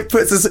 it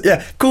puts us. Yeah,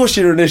 of course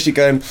you're initially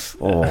going,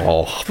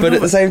 oh, but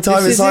at the same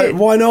time, it's like,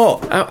 why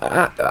not?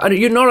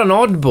 You're not an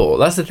oddball.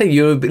 That's the thing.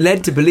 You're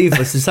led to believe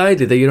by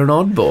society that you're an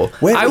oddball.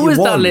 I was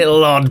that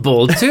little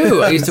oddball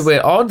too. I used to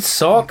wear odd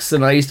socks,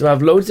 and I used to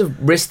have loads of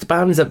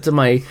wristbands up to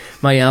my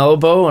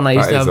elbow, and I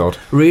used to have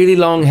really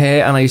long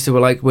hair, and I used to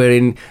like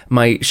wearing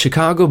my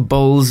Chicago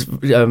Bulls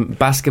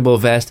basketball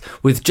vest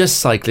with just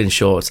cycling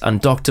shorts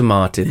and Dr.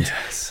 Martens,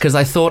 because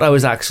I thought I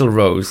was Axl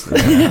Rose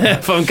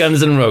from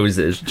Guns N'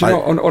 Roses. Do you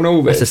know, on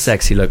all this, that's a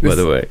sexy look, by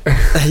the way.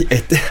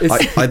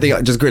 I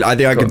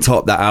think I can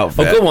top that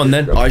outfit. Oh, go on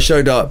then. I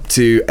showed up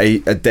to a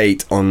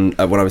date on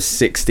when I was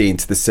 16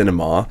 to the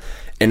cinema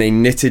in a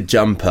knitted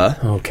jumper.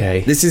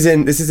 Okay. This is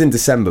in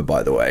December,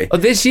 by the way. Oh,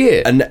 this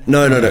year? And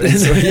no.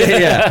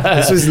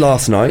 This was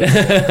last night.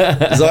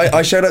 So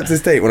I showed up to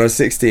this date when I was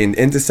 16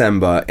 in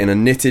December in a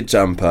knitted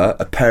jumper,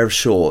 a pair of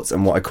shorts,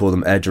 and what I call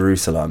them Air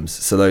Jerusalems.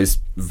 So those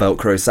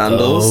Velcro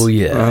sandals. Oh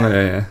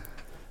yeah.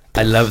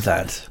 I love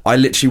that. I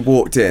literally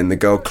walked in, the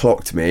girl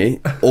clocked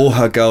me, all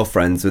her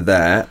girlfriends were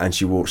there, and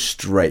she walked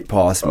straight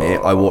past me.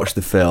 I watched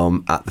the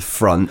film at the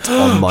front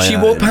on my own. She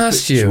walked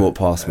past you? She walked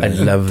past me. I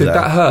love that. Did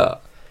that hurt?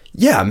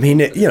 Yeah, I mean,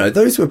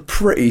 those were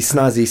pretty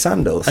snazzy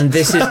sandals. And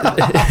this is...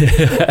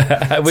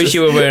 I wish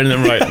you were wearing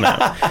them right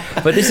now.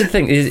 But this is the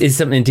thing, is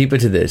something deeper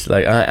to this.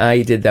 Like,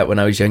 I did that when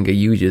I was younger,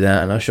 you did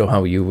that, and I'm not sure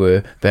how you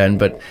were, Ben,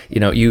 but, you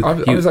know,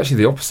 I was actually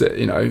the opposite,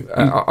 you know.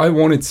 I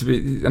wanted to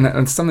be...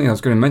 And something I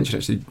was going to mention,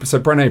 actually. So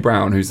Brené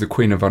Brown, who's the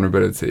queen of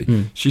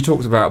vulnerability, she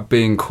talks about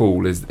being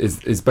cool is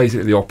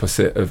basically the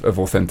opposite of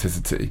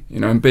authenticity, you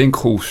know, and being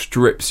cool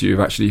strips you of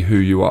actually who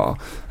you are.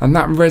 And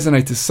that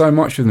resonated so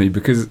much with me,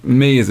 because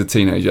me as a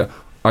teenager,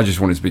 I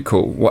just wanted to be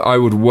cool. What I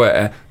would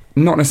wear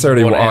Not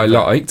necessarily what I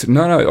Whatever. liked.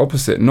 No,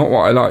 opposite. Not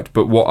what I liked,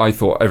 but what I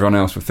thought everyone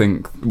else would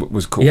think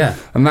was cool. Yeah.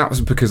 And that was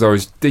because I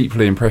was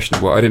deeply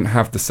impressionable. I didn't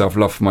have the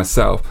self-love for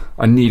myself.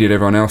 I needed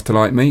everyone else to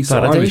like me. So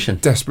I was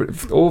Validation. desperate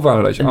for all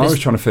validation. And I this- was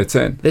trying to fit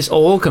in. This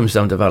all comes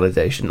down to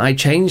validation. I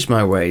changed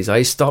my ways.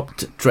 I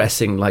stopped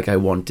dressing like I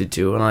wanted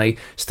to, and I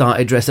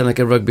started dressing like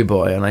a rugby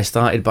boy, and I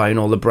started buying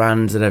all the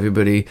brands that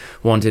everybody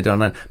wanted.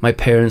 And my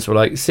parents were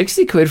like,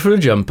 60 quid for a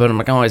jumper. And I'm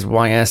like, oh, it's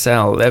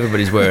YSL.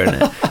 Everybody's wearing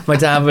it. My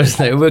dad was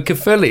like, we're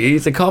Caerphilly.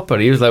 He's a copper.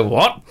 He was like,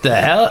 what the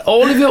hell?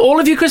 All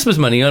of your Christmas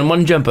money on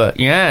one jumper.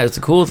 Yeah, it's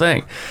a cool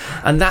thing.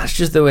 And that's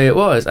just the way it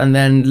was. And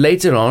then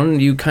later on,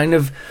 you kind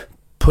of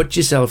put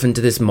yourself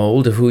into this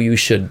mold of who you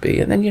should be,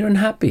 and then you're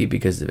unhappy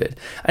because of it.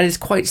 And it's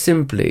quite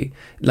simply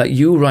like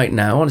you right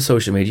now on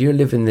social media, you're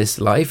living this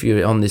life,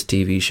 you're on this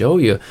TV show,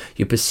 you're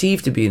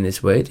perceived to be in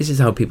this way, this is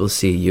how people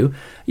see you.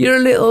 You're a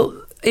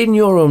little, in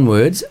your own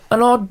words, an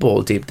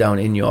oddball deep down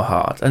in your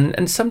heart,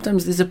 and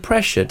sometimes there's a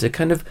pressure to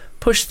kind of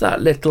push that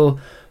little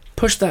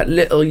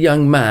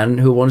young man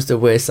who wants to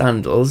wear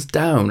sandals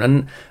down.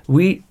 And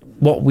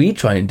what we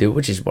try and do,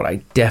 which is what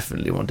I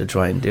definitely want to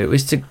try and do,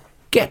 is to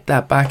get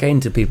that back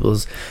into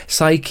people's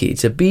psyche,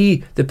 to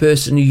be the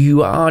person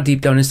you are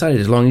deep down inside,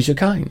 as long as you're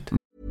kind.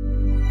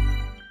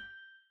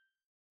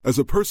 As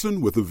a person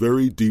with a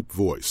very deep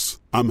voice,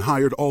 I'm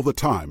hired all the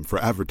time for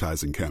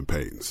advertising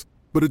campaigns.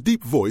 But a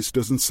deep voice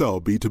doesn't sell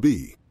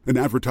B2B, and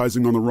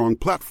advertising on the wrong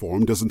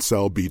platform doesn't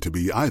sell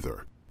B2B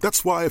either.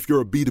 That's why if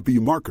you're a B2B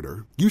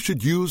marketer, you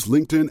should use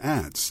LinkedIn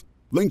ads.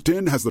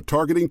 LinkedIn has the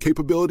targeting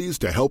capabilities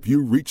to help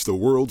you reach the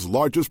world's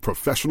largest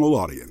professional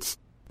audience.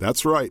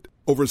 That's right.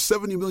 Over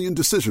 70 million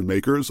decision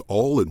makers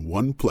all in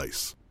one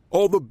place.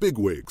 All the big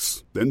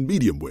wigs, then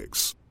medium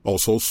wigs.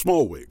 Also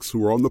small wigs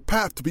who are on the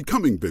path to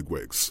becoming big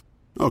wigs.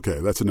 Okay,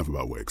 that's enough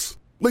about wigs.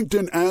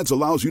 LinkedIn ads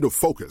allows you to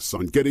focus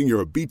on getting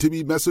your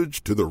B2B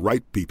message to the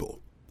right people.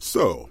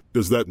 So,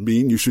 does that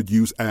mean you should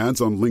use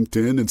ads on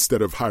LinkedIn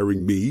instead of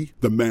hiring me,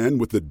 the man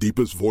with the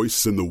deepest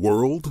voice in the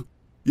world?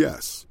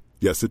 Yes.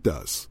 Yes, it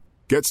does.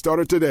 Get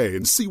started today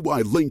and see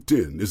why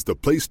LinkedIn is the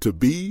place to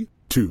be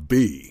to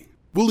be.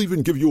 We'll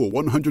even give you a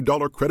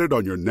 $100 credit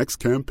on your next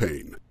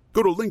campaign.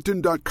 Go to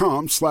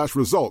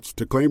linkedin.com/results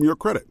to claim your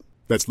credit.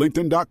 That's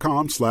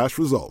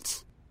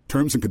linkedin.com/results.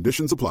 Terms and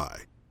conditions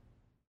apply.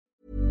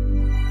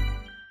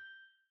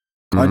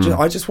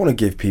 I just want to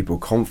give people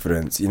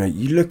confidence. You know,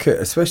 you look at,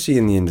 especially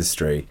in the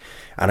industry,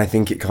 and I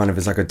think it kind of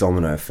is like a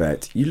domino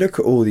effect. You look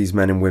at all these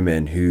men and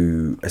women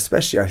who,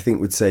 especially I think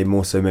would say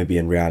more so maybe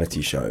in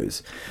reality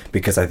shows,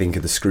 because I think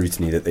of the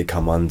scrutiny that they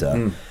come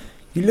under.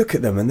 You look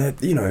at them and they're,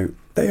 you know,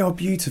 they are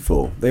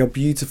beautiful. They are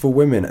beautiful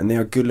women and they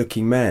are good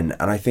looking men.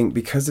 And I think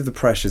because of the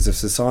pressures of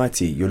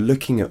society, you're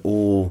looking at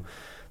all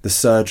the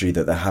surgery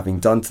that they're having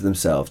done to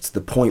themselves, to the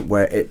point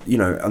where it, you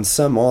know, on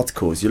some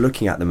articles you're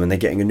looking at them and they're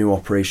getting a new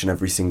operation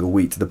every single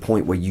week, to the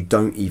point where you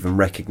don't even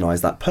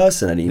recognize that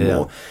person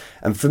anymore.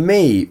 And for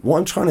me, what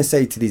I'm trying to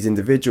say to these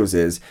individuals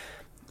is,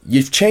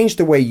 you've changed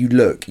the way you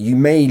look. You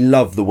may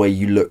love the way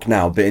you look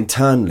now, but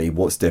internally,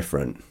 what's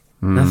different?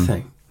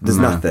 Nothing. There's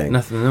nothing.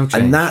 No change.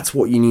 And that's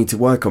what you need to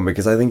work on,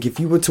 because I think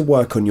if you were to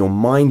work on your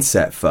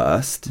mindset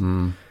first,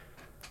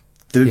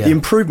 the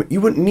improvement, you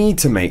wouldn't need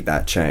to make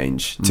that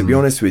change, to be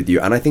honest with you.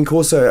 And I think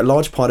also a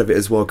large part of it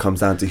as well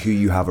comes down to who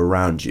you have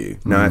around you.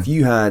 Now, if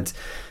you had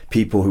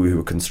people who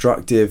were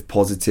constructive,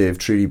 positive,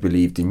 truly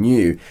believed in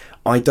you,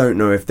 I don't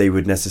know if they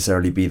would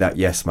necessarily be that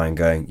yes man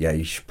going, yeah,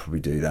 you should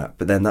probably do that.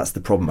 But then that's the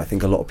problem. I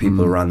think a lot of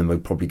people around them are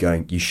probably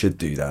going, you should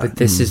do that. But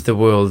this is the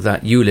world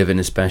that you live in,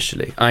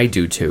 especially. I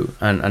do too,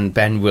 and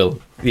Ben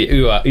will.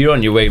 You're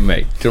on your way,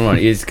 mate. Don't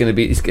worry.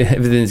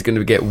 Everything's going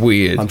to get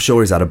weird. I'm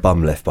sure he's had a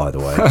bum lift, by the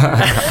way.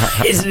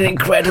 It's an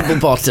incredible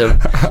bottom.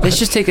 Let's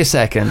just take a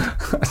second.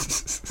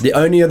 The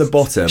only other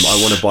bottom I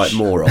want to bite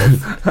more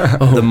of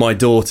than my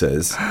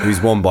daughter's,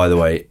 whose one, by the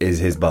way, is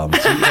his bum.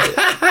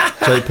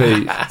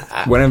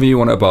 JP, whenever you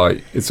want a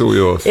bite, it's all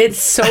yours. It's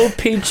so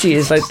peachy.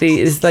 It's like the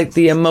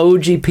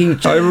emoji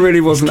peach. I really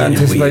wasn't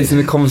anticipating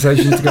the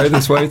conversation to go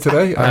this way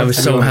today. I was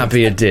so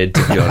happy it did,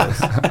 to be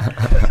honest.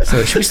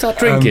 So should we start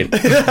drinking?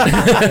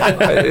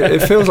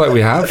 It feels like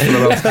we have for the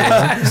last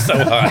time. So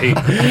high.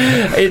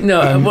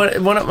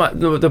 One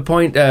of the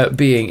point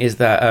being is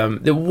that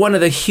one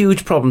of the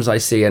huge problems I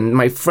see, and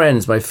my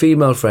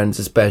female friends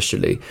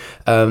especially,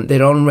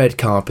 they're on red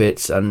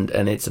carpets, and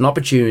it's an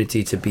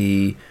opportunity to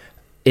be,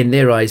 in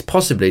their eyes,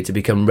 possibly to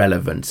become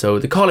relevant. So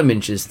the column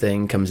inches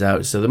thing comes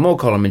out. So the more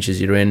column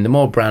inches you're in, the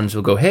more brands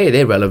will go, hey,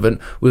 they're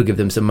relevant, we'll give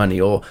them some money.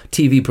 Or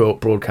TV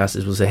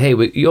broadcasters will say, hey,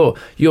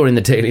 you're in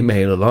the Daily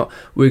Mail a lot,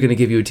 we're going to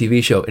give you a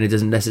TV show. And it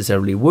doesn't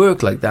necessarily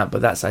work like that,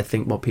 but that's, I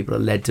think, what people are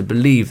led to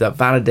believe, that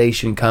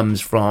validation comes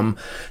from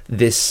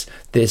this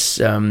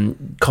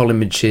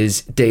column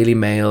inches, Daily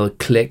Mail,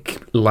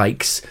 click,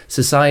 likes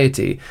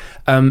society.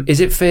 Is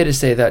it fair to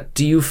say that,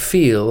 do you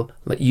feel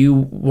like you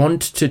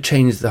want to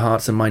change the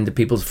hearts and minds of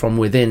people from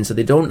within so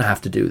they don't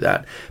have to do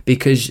that?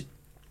 Because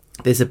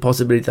there's a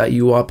possibility that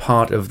you are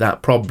part of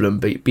that problem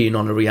being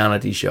on a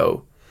reality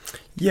show.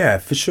 Yeah,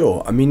 for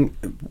sure. I mean,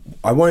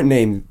 I won't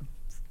name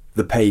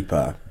the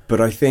paper, But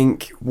I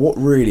think what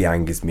really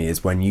angers me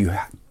is when you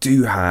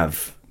do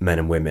have men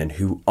and women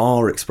who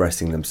are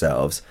expressing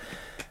themselves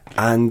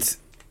and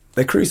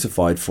they're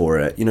crucified for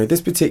it. You know,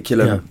 this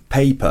particular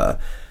paper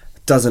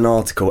does an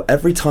article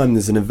every time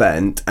there's an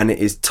event and it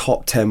is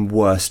top 10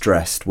 worst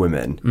dressed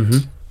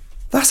women.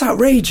 That's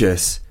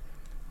outrageous.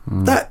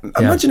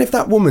 Imagine if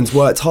that woman's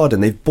worked hard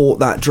and they've bought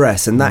that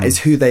dress and that is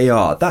who they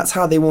are. That's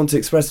how they want to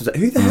express themselves.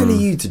 Who the hell are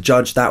you to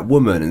judge that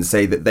woman and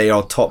say that they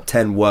are top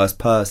 10 worst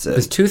person?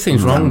 There's two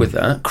things wrong with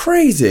that.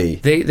 Crazy.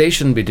 They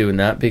shouldn't be doing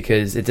that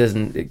because it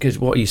doesn't. Because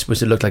what you're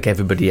supposed to look like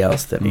everybody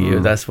else. Then you.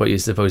 That's what you're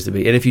supposed to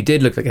be. And if you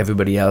did look like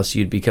everybody else,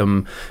 you'd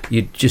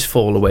just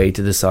fall away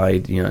to the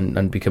side, you know,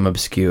 and become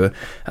obscure.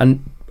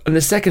 And the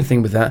second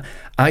thing with that,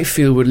 I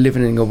feel we're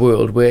living in a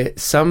world where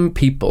some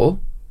people,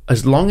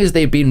 as long as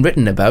they've been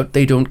written about,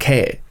 they don't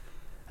care.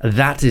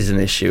 That is an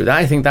issue.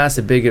 I think that's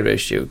a bigger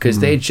issue because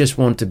they just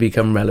want to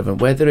become relevant.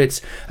 Whether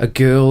it's a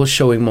girl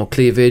showing more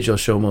cleavage or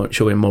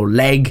showing more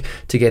leg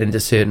to get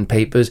into certain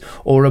papers,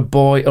 or a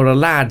boy or a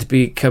lad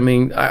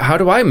becoming, how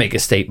do I make a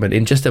statement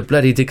in just a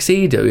bloody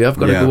tuxedo? I've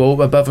got to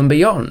go above and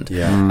beyond.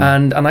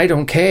 And I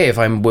don't care if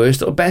I'm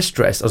worst or best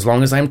dressed as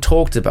long as I'm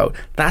talked about.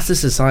 That's the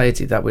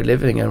society that we're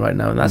living in right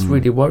now, and that's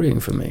really worrying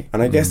for me.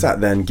 And I guess that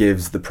then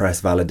gives the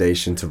press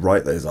validation to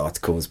write those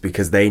articles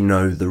because they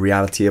know the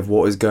reality of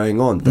what is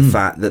going on. The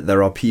fact that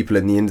there are people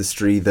in the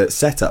industry that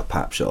set up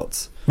pap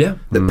shots,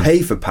 that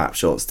pay for pap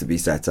shots to be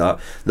set up,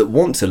 that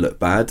want to look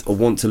bad or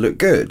want to look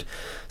good.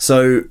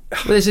 So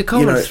there's a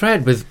common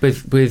thread with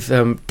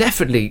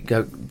definitely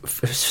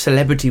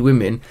celebrity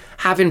women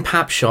having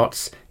pap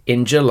shots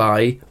in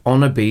July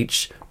on a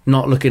beach,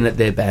 not looking at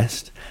their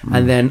best.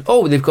 And then,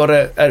 they've got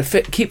a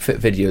Keep Fit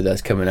video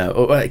that's coming out.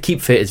 Or, Keep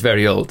Fit is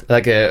very old,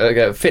 like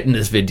a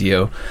fitness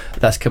video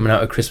that's coming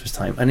out at Christmas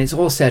time. And it's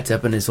all set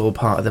up and it's all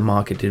part of the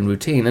marketing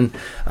routine. And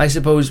I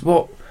suppose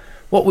what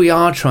we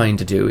are trying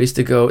to do is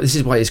to go, this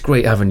is why it's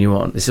great having you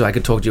on. This is why I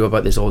could talk to you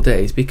about this all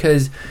day. Is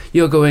because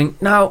you're going,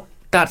 now,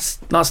 that's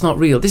not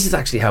real. This is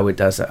actually how it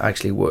does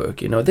actually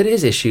work. You know, there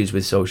is issues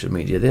with social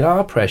media. There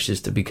are pressures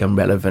to become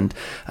relevant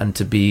and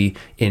to be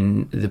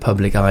in the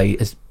public eye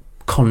as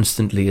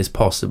constantly as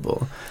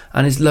possible,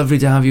 and it's lovely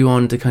to have you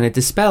on to kind of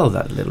dispel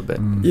that a little bit.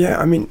 Yeah,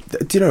 I mean,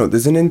 do you know,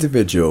 there's an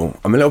individual,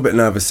 I'm a little bit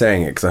nervous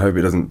saying it because I hope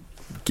it doesn't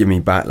give me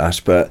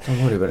backlash, but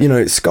don't worry about you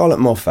know, Scarlett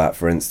Moffat,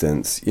 for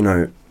instance, you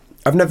know,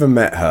 I've never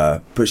met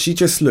her, but she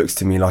just looks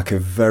to me like a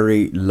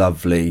very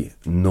lovely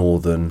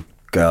northern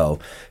girl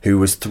who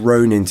was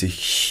thrown into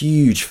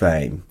huge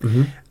fame.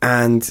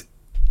 And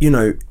you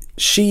know,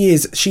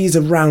 she's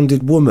a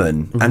rounded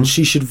woman, and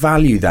she should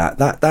value that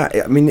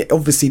I mean,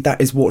 obviously that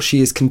is what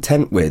she is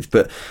content with,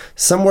 but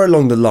somewhere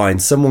along the line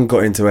someone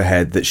got into her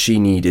head that she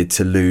needed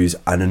to lose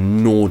an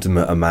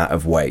inordinate amount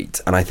of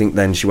weight, and I think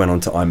then she went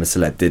on to I'm a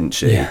Celeb, didn't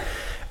she?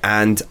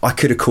 And I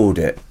could have called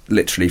it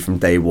literally from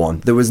day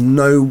one. There was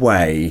no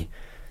way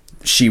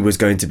she was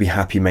going to be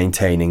happy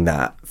maintaining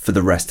that for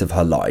the rest of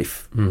her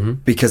life,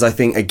 because I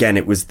think again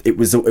it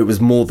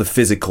was more the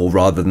physical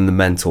rather than the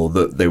mental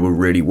that they were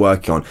really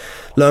working on.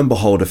 Lo and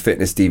behold, a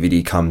fitness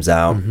DVD comes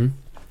out.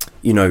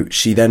 You know,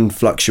 she then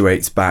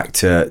fluctuates back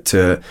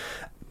to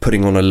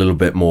putting on a little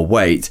bit more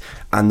weight,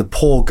 and the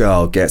poor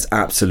girl gets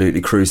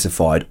absolutely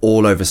crucified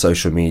all over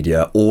social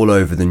media, all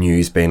over the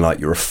news, being like,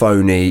 you're a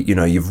phony, you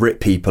know, you've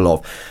ripped people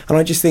off. And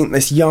I just think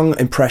this young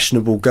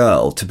impressionable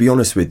girl, to be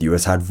honest with you,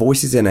 has had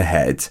voices in her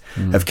head,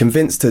 have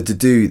convinced her to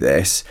do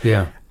this.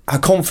 Her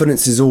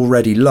confidence is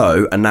already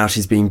low, and now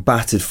she's being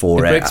battered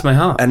for it. It breaks my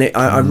heart. And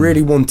I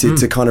really wanted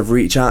to kind of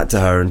reach out to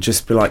her and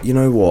just be like, you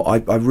know what,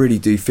 I really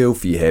do feel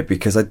for you here,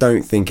 because I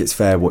don't think it's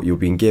fair what you're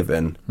being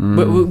given.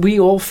 But we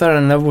all fell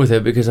in love with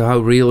her because of how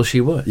real she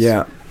was.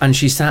 And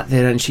she sat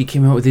there and she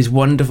came out with these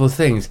wonderful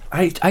things.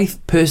 I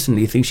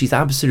personally think she's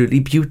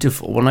absolutely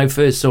beautiful when I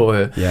first saw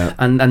her.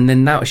 And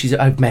then now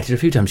I've met her a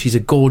few times. She's a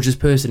gorgeous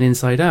person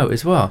inside out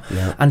as well.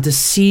 And to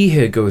see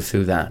her go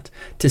through that,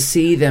 to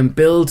see them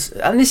build,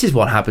 and this is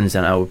what happens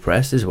in our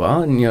press as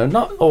well. And, you know,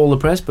 not all the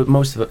press, but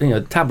most of it, you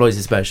know, tabloids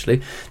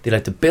especially, they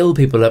like to build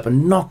people up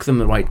and knock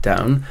them right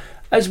down.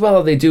 As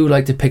well, they do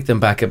like to pick them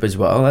back up as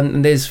well.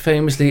 And there's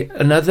famously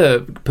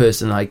another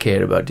person I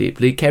care about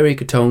deeply, Kerry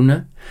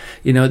Katona.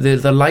 You know,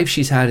 the life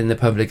she's had in the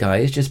public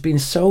eye has just been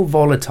so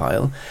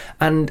volatile.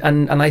 And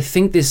I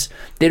think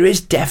there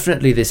is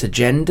definitely this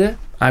agenda,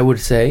 I would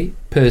say,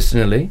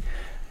 personally,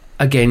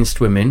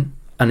 against women.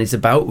 And it's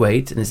about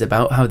weight, and it's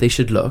about how they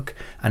should look,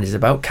 and it's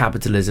about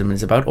capitalism, and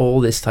it's about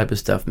all this type of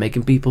stuff,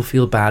 making people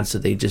feel bad so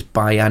they just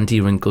buy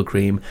anti-wrinkle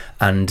cream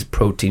and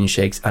protein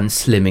shakes and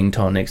slimming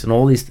tonics and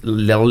all this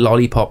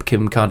lollipop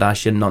Kim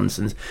Kardashian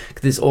nonsense,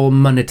 because it's all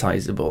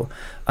monetizable.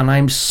 And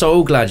I'm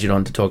so glad you're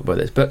on to talk about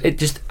this, but it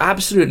just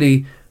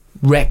absolutely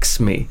wrecks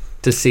me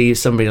to see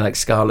somebody like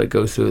Scarlett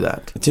go through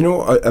that. Do you know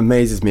what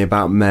amazes me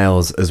about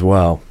males as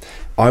well?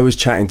 I was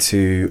chatting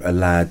to a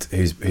lad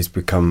who's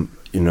become,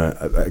 you know,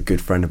 a good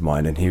friend of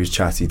mine, and he was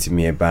chatting to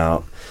me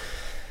about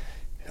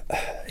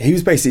he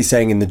was basically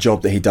saying in the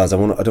job that he does, I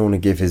don't want to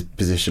give his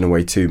position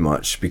away too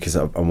much because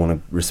I want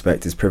to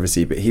respect his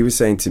privacy, but he was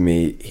saying to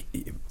me,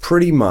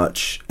 pretty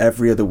much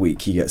every other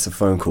week he gets a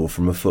phone call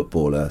from a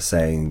footballer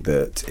saying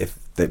that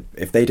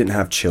if they didn't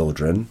have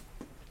children,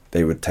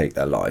 they would take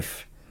their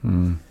life.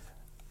 And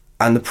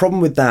the problem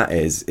with that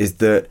is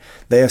that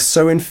they are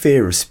so in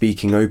fear of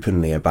speaking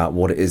openly about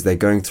what it is they're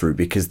going through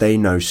because they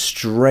know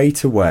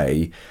straight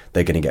away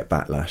they're going to get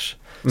backlash.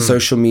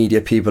 Social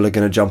media people are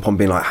going to jump on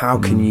being like, how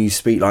can you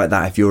speak like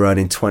that if you're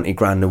earning 20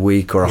 grand a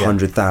week or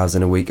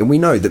 100,000 a week? And we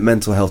know that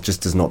mental health just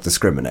does not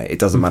discriminate. It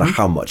doesn't matter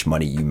how much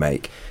money you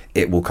make,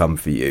 it will come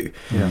for you.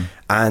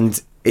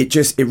 And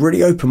it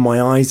really opened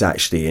my eyes,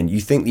 actually. And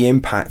you think the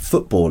impact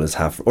footballers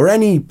have, or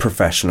any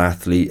professional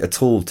athlete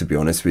at all, to be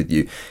honest with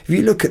you, if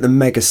you look at the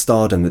mega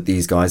stardom that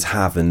these guys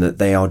have and that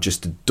they are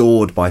just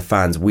adored by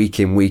fans week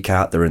in, week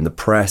out, they're in the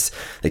press,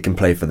 they can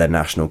play for their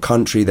national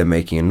country, they're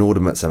making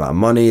inordinate amount of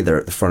money, they're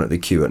at the front of the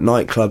queue at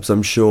nightclubs,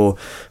 I'm sure,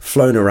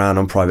 flown around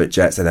on private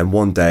jets, and then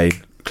one day,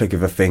 click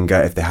of a finger,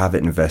 if they have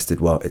it invested,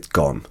 well, it's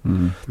gone.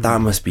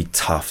 That must be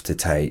tough to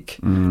take.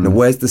 Now,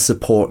 where's the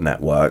support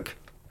network?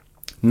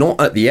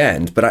 Not at the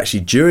end, but actually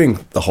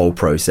during the whole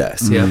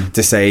process,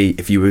 to say,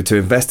 if you were to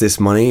invest this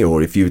money,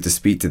 or if you were to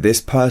speak to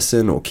this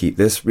person, or keep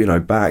this,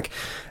 back,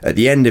 at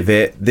the end of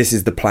it, this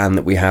is the plan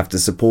that we have to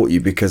support you.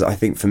 Because I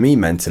think for me,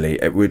 mentally,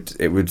 it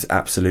would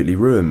absolutely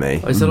ruin me.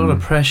 There's a lot of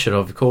pressure,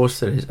 of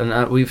course there is,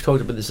 and we've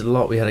talked about this a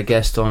lot. We had a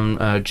guest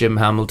on, Jim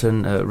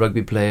Hamilton, a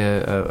rugby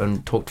player,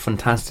 and talked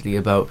fantastically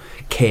about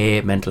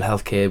care, mental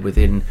health care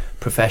within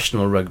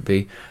professional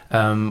rugby.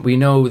 We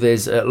know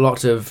there's a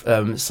lot of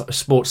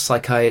sports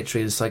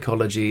psychiatry and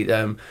psychology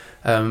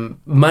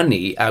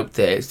money out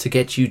there to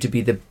get you to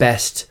be the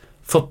best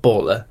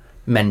footballer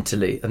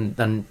mentally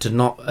and to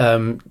not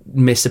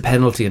miss a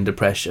penalty under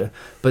pressure.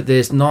 But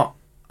there's not,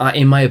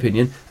 in my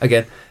opinion,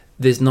 again,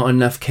 there's not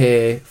enough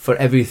care for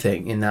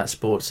everything in that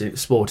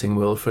sporting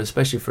world,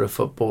 especially for a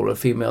footballer,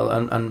 female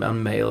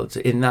and male.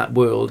 In that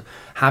world,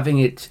 having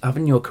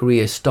your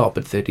career stop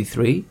at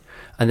 33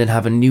 and then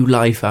have a new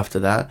life after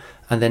that,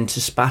 and then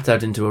to spat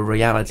out into a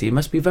reality, it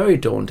must be very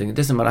daunting. It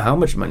doesn't matter how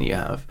much money you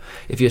have.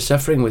 If you're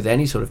suffering with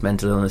any sort of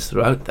mental illness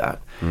throughout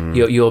that,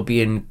 you're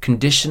being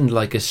conditioned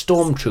like a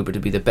stormtrooper to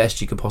be the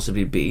best you could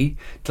possibly be,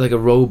 to like a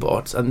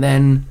robot, and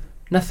then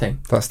nothing.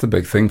 That's the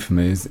big thing for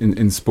me. Is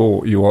in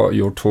sport,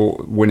 you're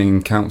taught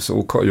winning counts.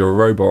 You're a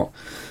robot.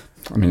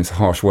 I mean, it's a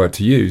harsh word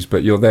to use,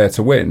 but you're there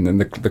to win, and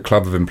the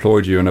club have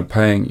employed you and are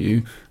paying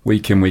you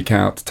week in, week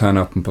out to turn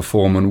up and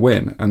perform and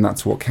win, and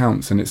that's what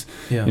counts. And it's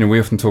we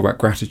often talk about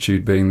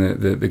gratitude being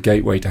the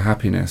gateway to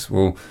happiness.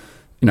 Well,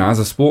 as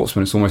a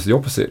sportsman, it's almost the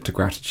opposite to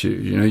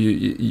gratitude.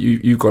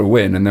 You've got to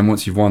win, and then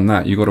once you've won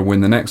that, you've got to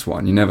win the next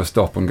one. You never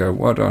stop and go,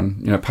 well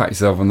done, pat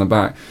yourself on the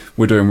back.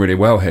 We're doing really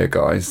well here,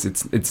 guys.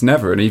 It's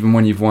never, and even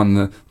when you've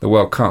won the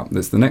World Cup,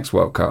 there's the next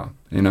World Cup,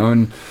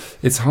 and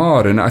it's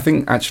hard. And I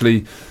think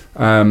actually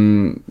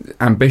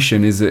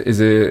ambition is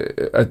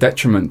a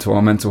detriment to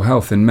our mental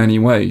health in many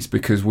ways,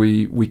 because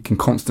we can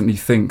constantly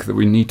think that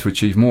we need to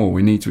achieve more,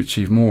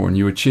 and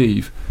you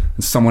achieve,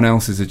 and someone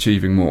else is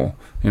achieving more.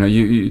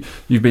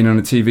 You've been on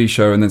a TV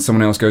show, and then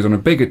someone else goes on a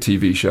bigger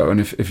TV show,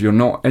 and if you're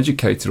not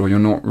educated or you're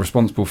not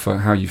responsible for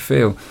how you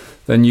feel,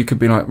 then you could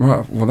be like,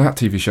 right, well, that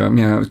TV show,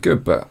 it was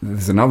good, but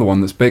there's another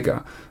one that's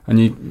bigger, and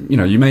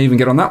you may even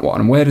get on that one,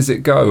 and where does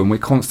it go? And we're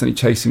constantly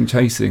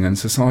chasing, and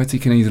society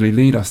can easily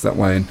lead us that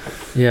way.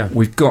 And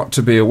we've got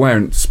to be aware,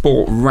 and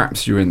sport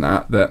wraps you in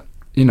that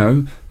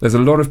there's a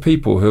lot of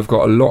people who have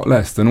got a lot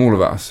less than all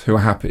of us who are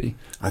happy.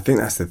 I think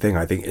that's the thing.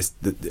 I think it's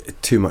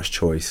too much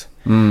choice.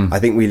 I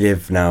think we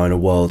live now in a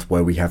world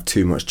where we have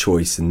too much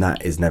choice, and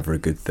that is never a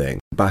good thing.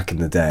 Back in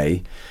the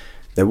day,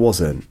 there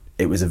wasn't.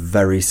 It was a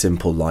very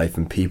simple life,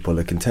 and people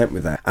are content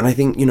with that. And I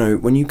think,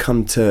 when you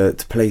come to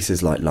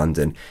places like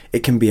London,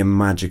 it can be a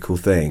magical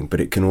thing, but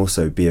it can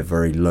also be a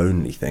very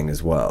lonely thing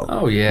as well.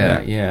 Oh,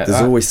 yeah.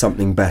 There's always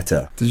something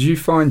better. Did you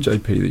find,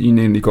 JP, that you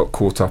nearly got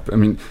caught up? I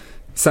mean,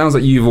 sounds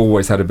like you've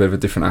always had a bit of a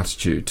different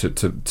attitude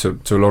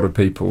to a lot of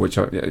people, which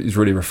is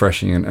really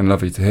refreshing and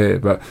lovely to hear.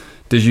 But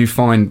did you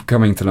find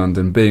coming to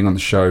London, being on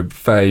the show,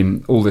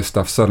 fame, all this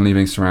stuff suddenly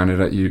being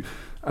surrounded at you,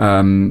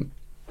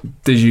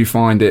 did you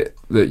find it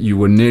that you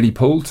were nearly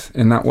pulled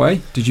in that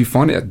way? Did you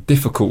find it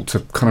difficult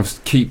to kind of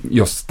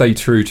stay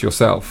true to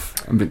yourself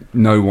and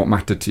know what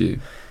mattered to you?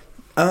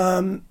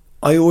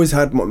 I always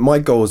had, my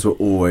goals were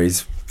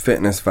always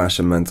fitness,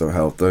 fashion, mental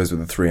health. Those were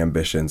the three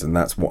ambitions, and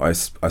that's what I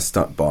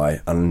stuck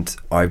by. And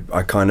I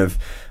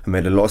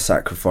made a lot of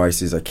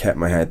sacrifices. I kept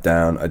my head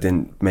down. I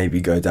didn't maybe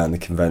go down the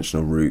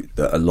conventional route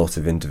that a lot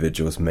of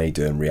individuals may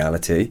do in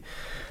reality.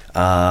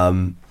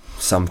 Some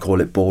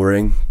call it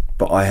boring,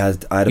 but I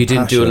had a You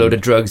didn't passion. do a load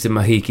of drugs in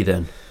Mahiki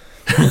then?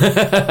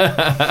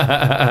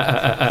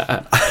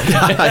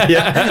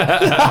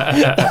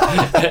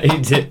 He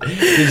did.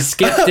 He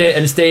skipped it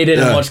and stayed in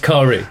and watched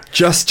Corrie.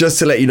 Just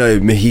to let you know,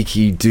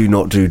 Mahiki do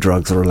not do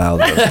drugs or allow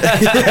them.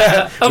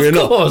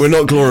 We're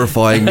not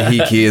glorifying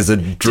Mahiki as a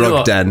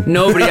drug den.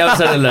 Nobody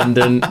outside of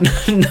London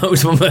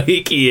knows what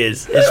Mahiki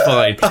is. It's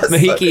fine.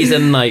 Mahiki is a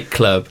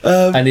nightclub,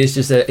 and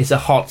it's a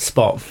hot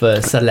spot for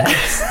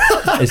celebs.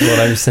 Is what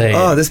I'm saying.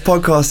 Oh, this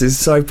podcast is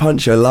so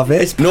punchy. I love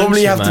it.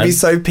 Normally you have to be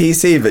so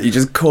PC, but you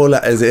just call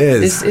it as it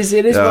is.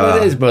 It is what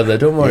it is, brother.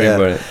 Don't worry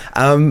about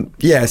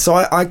it. So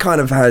I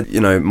kind of had,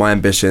 my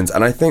ambitions,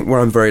 and I think where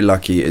I'm very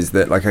lucky is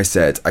that, like I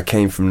said, I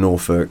came from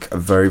Norfolk, a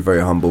very,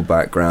 very humble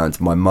background.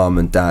 My mum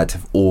and dad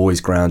have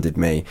always grounded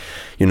me.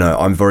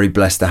 I'm very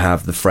blessed to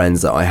have the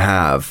friends that I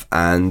have,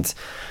 and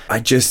I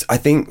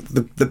think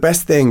the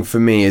best thing for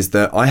me is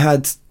that I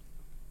had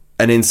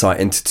an insight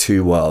into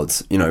two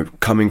worlds,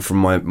 coming from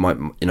my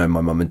mum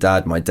and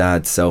dad. My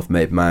dad,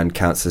 self-made man,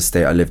 council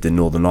estate. I lived in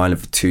Northern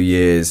Ireland for 2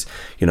 years.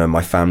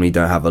 My family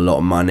don't have a lot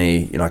of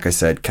money, like I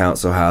said,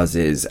 council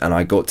houses, and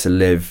I got to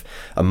live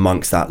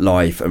amongst that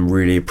life and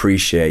really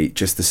appreciate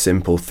just the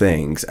simple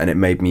things, and it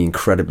made me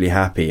incredibly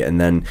happy. And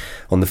then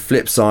on the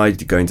flip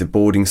side, going to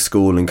boarding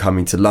school and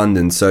coming to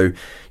London, so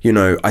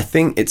I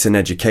think it's an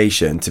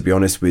education, to be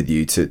honest with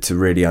you, to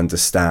really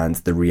understand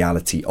the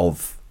reality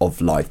of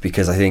life,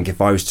 because I think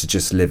if I was to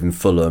just live in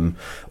Fulham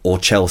or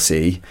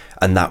Chelsea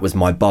and that was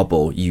my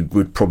bubble, you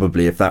would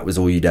probably, if that was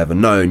all you'd ever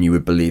known, you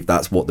would believe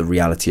that's what the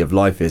reality of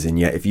life is. And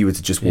yet if you were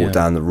to just walk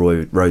down the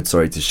road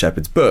to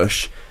Shepherd's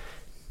Bush,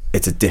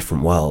 it's a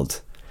different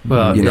world.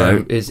 Well,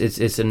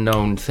 it's a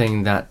known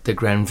thing that the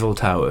Grenfell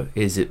Tower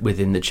is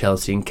within the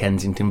Chelsea and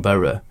Kensington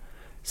borough.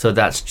 So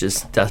that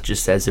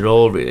just says it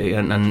all, really.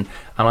 And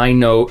I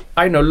know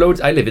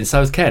loads. I live in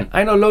South Kent.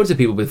 I know loads of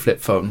people with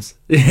flip phones.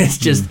 It's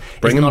just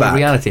Bring it's them not back. a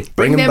reality.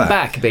 Bring them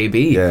back,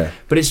 baby. Yeah.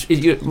 But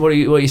what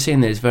you're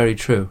saying there is very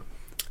true.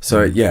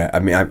 So I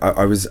mean,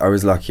 I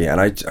was lucky, and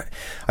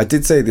I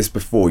did say this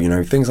before.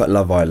 Things like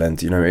Love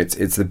Island.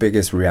 It's the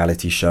biggest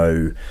reality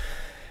show.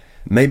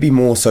 Maybe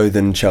more so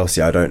than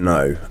Chelsea, I don't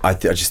know. I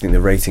just think the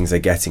ratings they're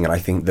getting, and I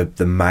think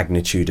the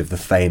magnitude of the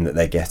fame that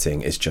they're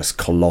getting is just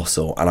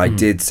colossal. And I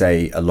did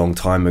say a long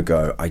time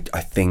ago, I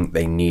think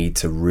they need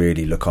to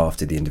really look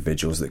after the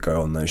individuals that go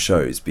on those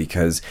shows,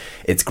 because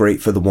it's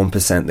great for the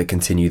 1% that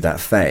continue that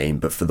fame,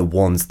 but for the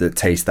ones that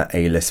taste that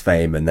A-list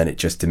fame and then it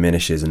just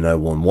diminishes and no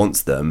one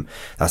wants them,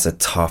 that's a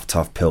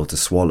tough pill to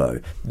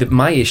swallow.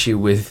 My issue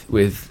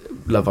with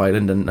Love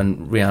Island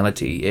and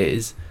reality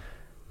is,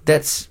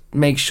 let's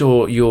make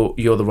sure you're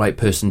the right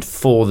person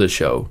for the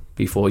show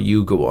before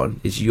you go on.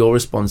 It's your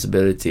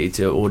responsibility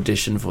to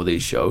audition for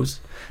these shows,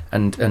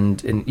 and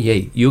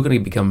you're going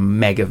to become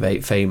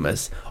mega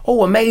famous.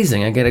 Oh,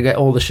 amazing! I'm going to get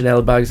all the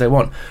Chanel bags I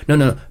want.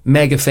 No,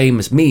 mega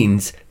famous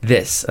means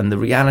this, and the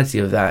reality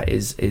of that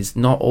is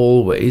not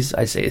always.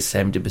 I say it's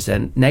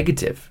 70%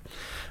 negative.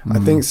 I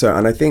think so,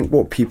 and I think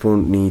what people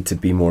need to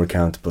be more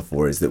accountable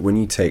for is that when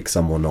you take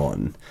someone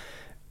on,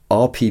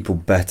 are people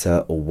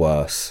better or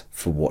worse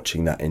for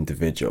watching that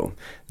individual?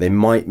 They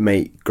might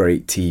make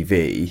great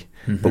TV,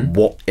 but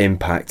what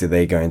impact are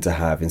they going to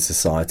have in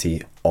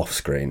society off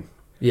screen?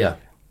 Yeah.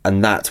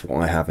 And that's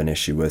what I have an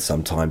issue with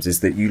sometimes,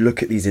 is that you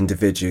look at these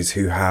individuals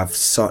who have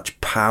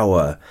such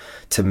power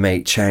to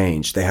make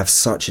change. They have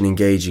such an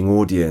engaging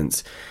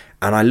audience.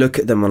 And I look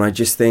at them and I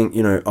just think,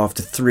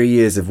 after 3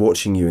 years of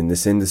watching you in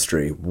this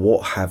industry,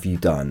 what have you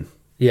done?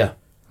 Yeah.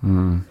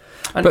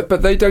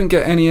 But they don't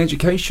get any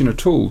education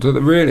at all, do they,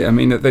 really? I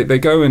mean, they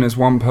go in as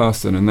one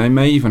person, and they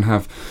may even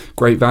have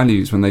great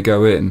values when they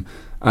go in,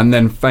 and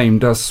then fame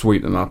does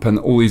sweep them up, and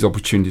all these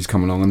opportunities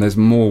come along, and there's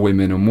more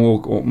women or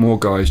more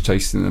guys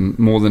chasing them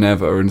more than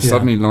ever, and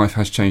suddenly life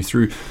has changed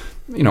through,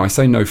 I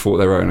say no fault of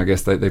their own. I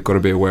guess they've got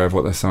to be aware of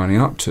what they're signing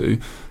up to.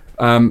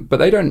 But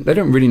they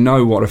don't really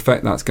know what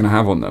effect that's going to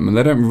have on them, and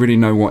they don't really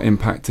know what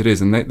impact it is,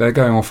 and they're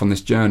going off on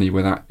this journey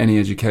without any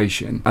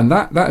education, and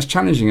that's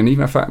challenging. And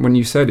even in fact, when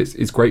you said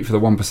it's great for the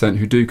 1%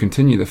 who do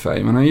continue the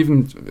fame, and I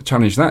even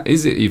challenge that,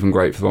 is it even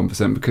great for the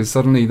 1%? Because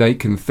suddenly they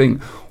can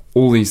think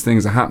all these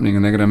things are happening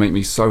and they're going to make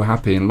me so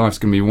happy and life's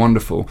going to be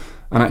wonderful,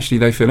 and actually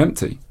they feel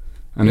empty.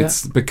 And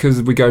it's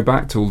because we go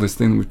back to all this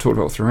thing we've talked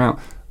about throughout.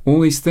 All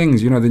these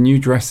things, the new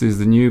dresses,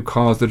 the new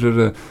cars,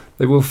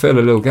 they will fill a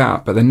little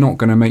gap, but they're not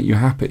going to make you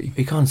happy.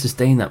 You can't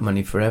sustain that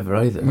money forever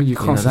either. Well, you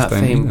can't sustain that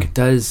fame either.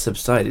 Does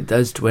subside. It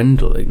does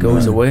dwindle. It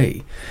goes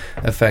away,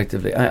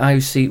 effectively. I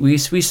see. We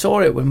saw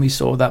it when we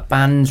saw that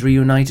Bands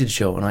Reunited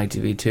show on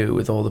ITV2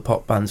 with all the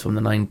pop bands from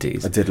the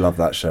 90s. I did love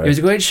that show. It was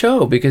a great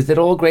show because they're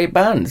all great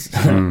bands.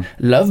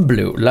 Love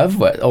Blue, Love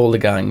Wet, all the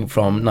gang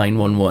from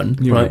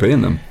 911. You might be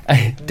in them.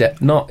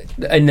 Not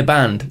in the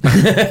band.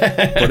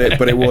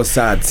 but it was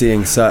sad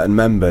seeing certain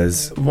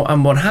members.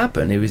 And what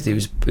happened? They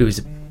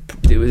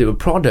were a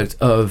product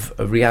of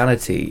a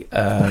reality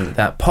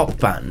that pop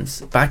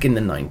bands back in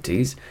the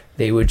 90s,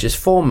 they were just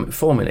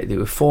formulated, they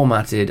were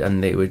formatted,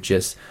 and they were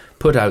just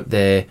put out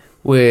there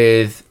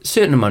with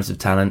certain amounts of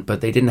talent,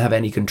 but they didn't have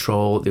any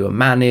control. They were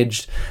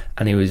managed,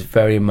 and it was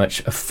very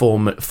much a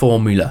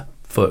formula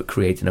for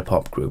creating a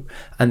pop group,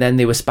 and then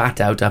they were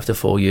spat out after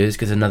 4 years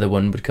because another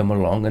one would come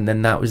along, and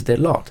then that was their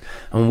lot.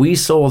 And we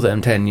saw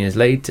them 10 years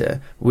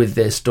later with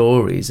their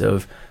stories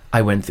of,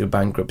 I went through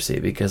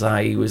bankruptcy because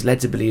I was led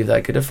to believe that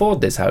I could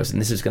afford this house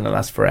and this was going to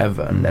last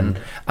forever. And then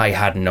I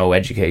had no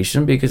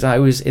education because I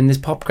was in this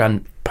pop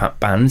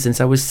band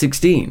since I was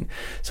 16.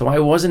 So I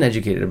wasn't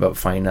educated about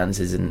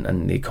finances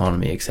and the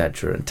economy,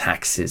 etc., and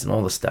taxes and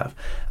all the stuff.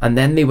 And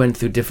then they went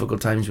through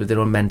difficult times with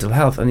their own mental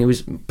health. And it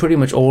was pretty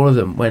much all of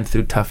them went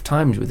through tough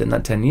times within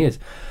that 10 years.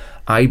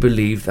 I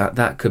believe that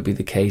that could be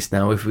the case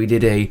now. If we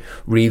did a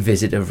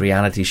revisit of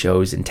reality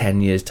shows in 10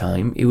 years'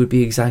 time, it would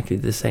be exactly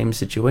the same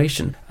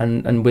situation.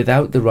 And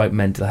without the right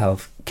mental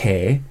health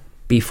care,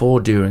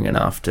 before, during and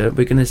after,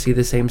 we're going to see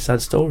the same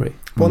sad story.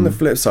 Well, on the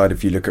flip side,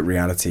 if you look at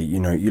reality,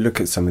 you know, you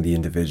look at some of the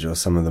individuals,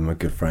 some of them are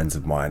good friends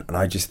of mine, and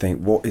I just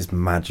think what is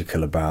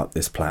magical about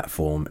this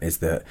platform is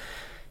that,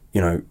 you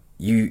know,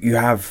 you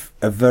have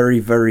a very,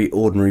 very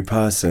ordinary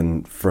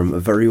person from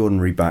a very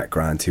ordinary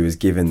background who is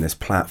given this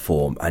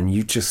platform, and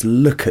you just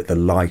look at the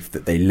life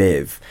that they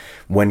live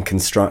when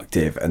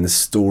constructive and the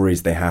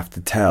stories they have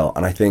to tell.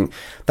 And I think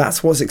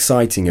that's what's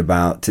exciting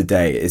about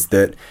today, is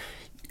that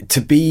to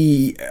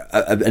be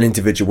an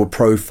individual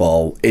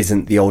profile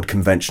isn't the old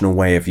conventional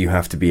way of you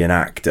have to be an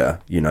actor,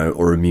 you know,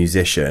 or a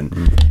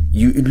musician.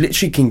 You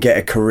literally can get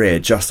a career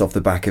just off the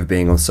back of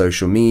being on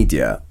social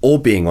media or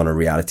being on a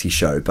reality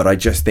show. But I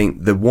just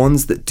think the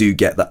ones that do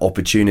get that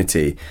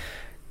opportunity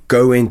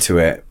go into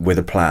it with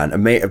a plan. A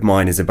mate of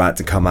mine is about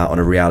to come out on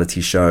a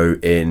reality show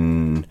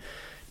in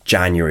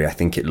January, I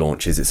think it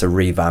launches. It's a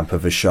revamp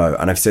of a show.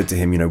 And I've said to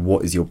him, you know,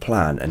 what is your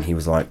plan? And he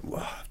was like,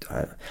 well,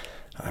 I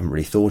haven't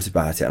really thought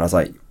about it. And I was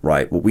like,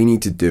 right, what we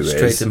need to do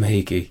Straight to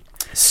Mahiki.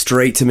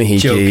 Straight to Mahiki.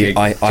 Joking.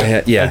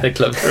 Yeah. The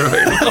clubs are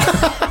available.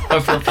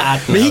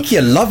 Mahiki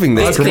are loving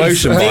this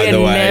promotion, by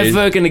the way. They're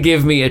never going to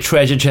give me a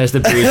treasure chest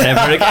of booze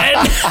ever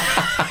again.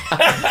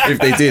 If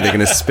they do, they're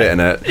going to spit in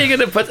it. You're going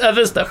to put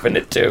other stuff in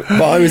it too.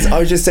 But I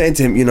was just saying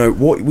to him, you know,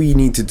 what we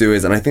need to do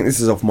is, and I think this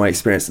is off my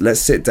experience, let's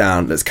sit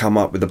down, let's come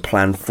up with a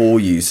plan for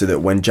you so that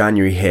when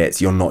January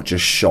hits, you're not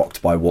just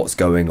shocked by what's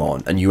going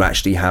on and you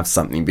actually have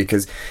something.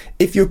 Because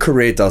if your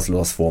career does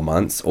last 4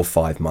 months or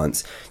 5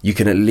 months, you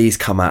can at least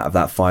come out of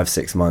that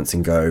 5-6 months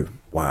and go,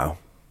 wow,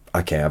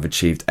 okay, I've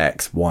achieved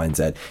X, Y, and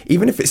Z.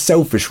 Even if it's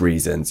selfish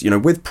reasons, you know,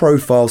 with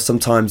profiles,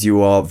 sometimes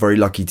you are very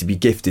lucky to be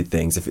gifted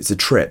things. If it's a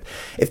trip,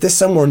 if there's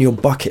somewhere on your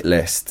bucket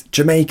list,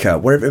 Jamaica,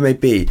 wherever it may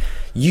be,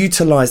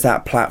 utilize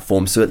that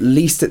platform. So at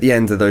least at the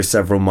end of those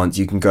several months,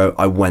 you can go,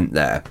 I went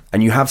there,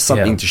 and you have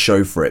something to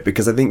show for it.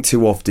 Because I think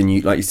too often,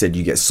 you, like you said,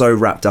 you get so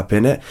wrapped up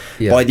in it.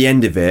 Yeah. By the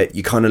end of it,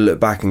 you kind of look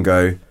back and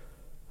go,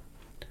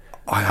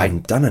 I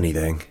hadn't done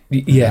anything.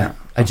 Yeah.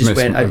 I just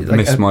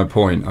missed my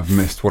point. I've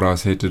missed what I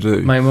was here to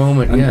do. My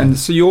moment, and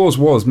so yours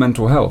was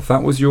mental health.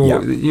 That was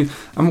your. Yeah.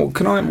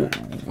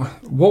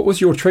 What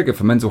was your trigger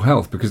for mental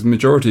health? Because the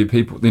majority of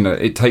people, you know,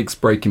 it takes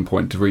breaking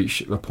point to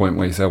reach a point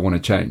where you say, I want to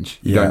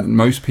change.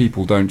 Most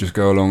people don't just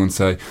go along and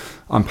say,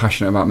 I'm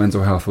passionate about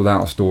mental health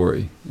without a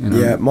story. You know?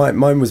 Yeah,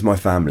 mine was my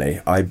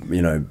family. My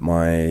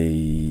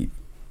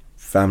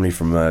family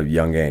from a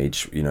young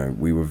age. You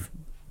know,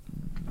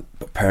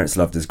 parents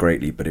loved us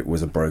greatly, but it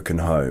was a broken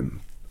home.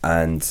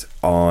 And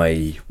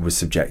I was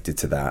subjected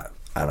to that,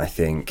 and I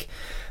think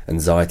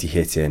anxiety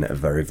hit in at a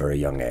very, very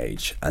young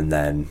age, and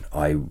then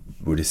I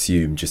would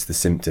assume just the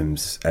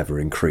symptoms ever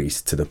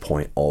increased to the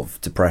point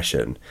of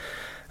depression.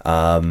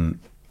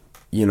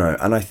 You know,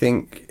 and I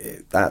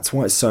think that's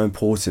why it's so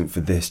important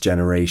for this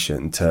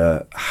generation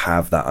to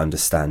have that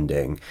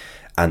understanding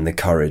and the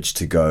courage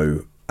to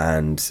go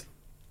and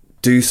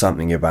do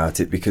something about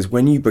it, because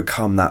when you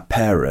become that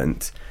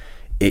parent,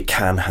 it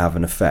can have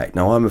an effect.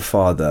 Now, I'm a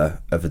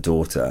father of a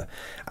daughter,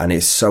 and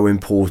it's so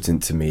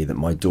important to me that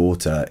my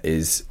daughter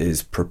is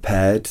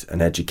prepared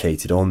and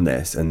educated on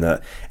this, and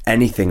that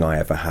anything I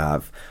ever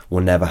have will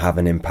never have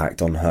an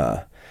impact on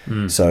her.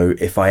 So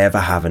if I ever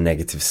have a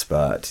negative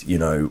spurt, you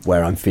know,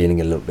 where I'm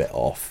feeling a little bit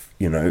off,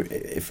 you know,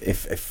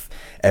 if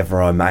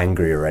ever I'm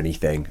angry or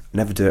anything,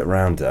 never do it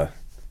around her,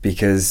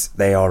 because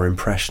they are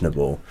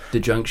impressionable. The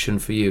junction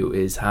for you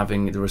is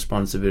having the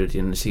responsibility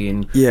and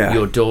seeing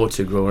your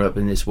daughter grow up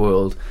in this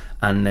world,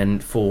 and then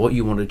for what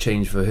you want to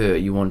change for her,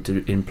 you want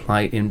to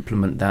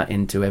implement that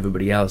into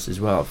everybody else as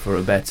well for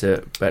a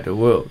better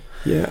world.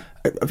 Yeah.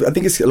 I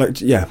think it's like,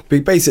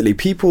 basically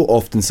people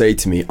often say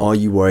to me, are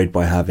you worried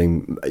by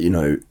having, you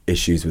know,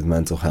 issues with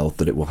mental health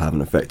that it will have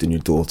an effect on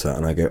your daughter?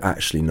 And I go,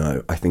 actually,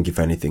 no. I think if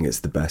anything, it's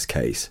the best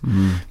case.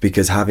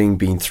 Because having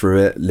been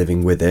through it,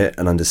 living with it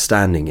and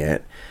understanding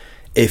it,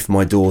 if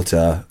my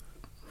daughter,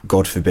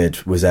 God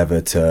forbid, was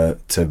ever to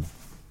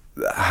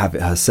have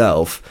it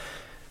herself,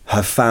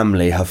 her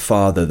family, her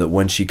father, that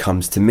when she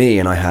comes to me,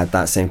 and I had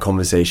that same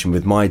conversation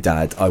with my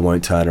dad, I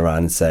won't turn around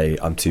and say,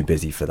 I'm too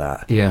busy for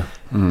that. Yeah.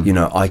 you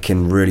know, I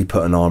can really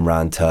put an arm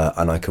around her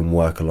and I can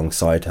work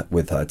alongside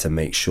with her to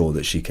make sure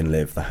that she can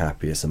live the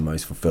happiest and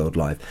most fulfilled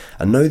life,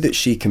 and know that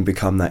she can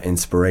become that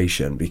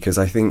inspiration, because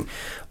I think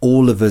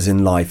all of us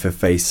in life have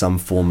faced some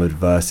form of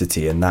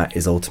adversity, and that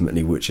is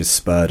ultimately which has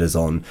spurred us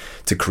on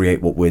to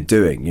create what we're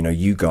doing. You know,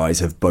 you guys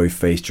have both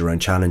faced your own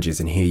challenges,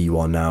 and here you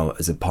are now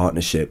as a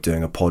partnership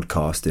doing a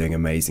podcast, doing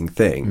amazing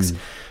things.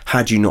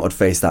 Had you not had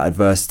faced that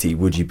adversity,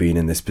 would you been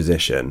in this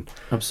position?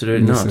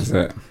 Absolutely not. This is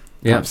it.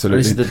 Yeah,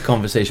 Absolutely. This is the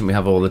conversation we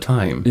have all the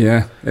time.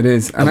 Yeah, it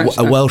is. And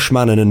A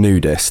Welshman and a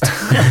nudist.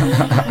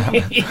 do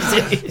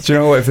you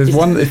know what? If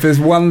there's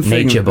one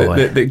thing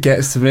that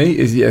gets to me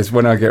is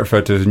when I get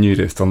referred to as a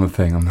nudist on the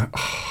thing. I'm like,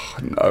 oh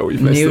no,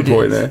 we've missed the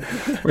point here.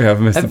 We have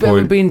missed the point. Have you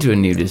ever been to a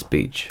nudist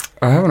beach?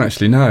 I haven't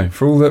actually. No,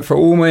 for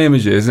all my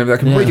images, and I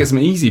can probably get some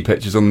easy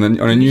pictures on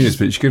a nudist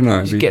beach, couldn't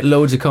I? You get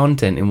loads of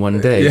content in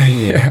one day.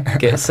 Yeah.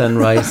 Get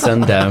sunrise,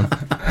 sundown.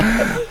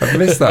 I've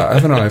missed that,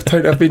 haven't I?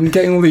 I've been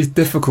getting all these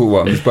difficult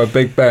ones by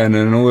Big Ben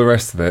and all the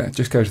rest of it.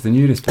 Just go to the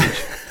nudist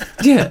beach.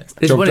 Yeah,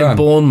 there's Job one done. in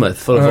Bournemouth,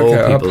 full of old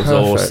people. It's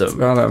awesome.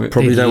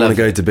 Probably don't want to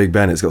go to Big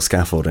Ben. It's got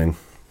scaffolding.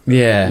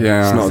 Yeah,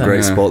 it's not a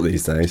great spot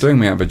these days. Doing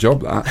me out of a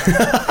job, that.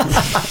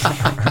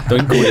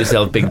 Don't call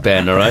yourself Big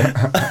Ben, all right?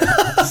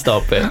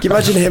 Stop it. Can you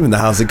imagine him in the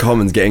House of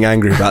Commons getting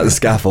angry about the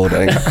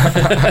scaffolding?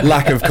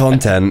 Lack of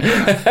content.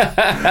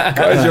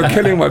 Guys, you're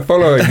killing my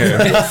following here.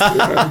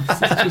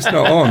 It's just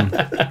not on.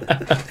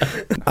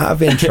 Out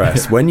of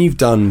interest, when you've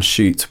done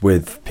shoots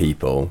with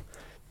people,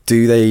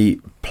 do they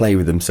play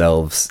with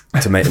themselves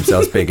to make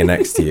themselves bigger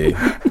next to you?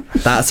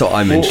 That's what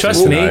I'm interested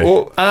Trust in.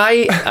 me,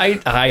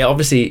 I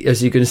obviously,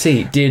 as you can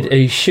see, did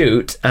a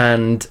shoot,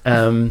 and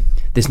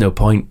there's no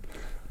point.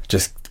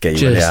 Just get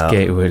your willy out.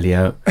 Get your willy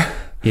out.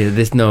 Yeah,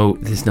 there's no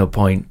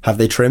point. Have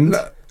they trimmed?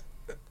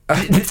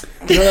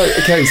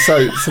 Okay,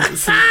 so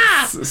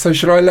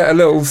should I let a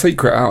little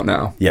secret out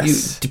now?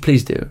 Yes.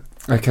 Please do.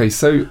 Okay,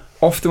 so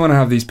often when I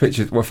have these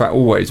pictures, well, in fact,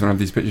 always when I have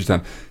these pictures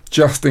done,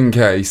 just in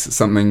case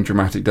something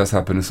dramatic does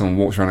happen and someone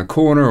walks around a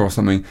corner or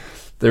something,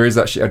 I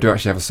do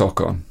actually have a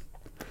sock on.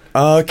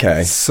 Oh,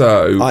 okay.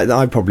 So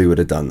I probably would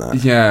have done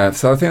that. Yeah,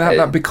 so I think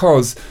that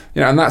because,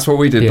 you know, and that's what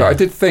we did. Yeah. But I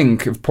did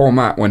think of poor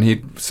Matt when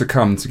he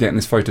succumbed to getting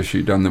this photo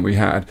shoot done that we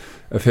had,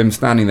 of him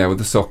standing there with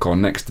the sock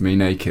on next to me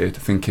naked,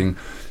 thinking,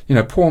 you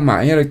know, poor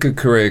Matt, he had a good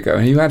career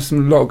going. He had a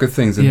lot of good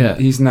things, and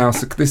he's now,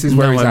 this is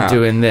where he's at.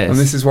 Doing this. And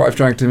this is what I've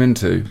dragged him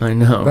into. I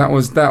know. That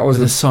was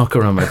with a sock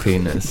around my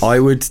penis. I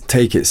would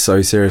take it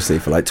so seriously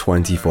for like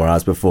 24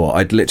 hours before.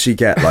 I'd literally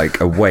get like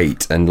a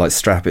weight and like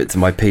strap it to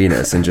my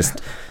penis and just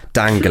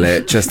dangle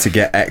it just to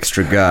get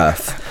extra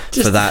girth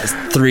for that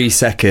 3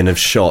 second of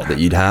shot that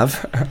you'd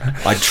have.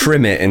 I'd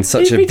trim it in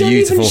such a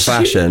beautiful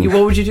fashion.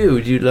 What would you do?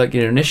 Would you like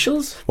your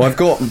initials? Well, I've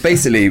got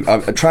basically,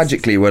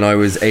 tragically, when I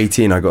was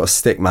 18, I got a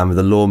stick man with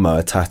a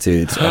lawnmower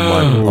tattooed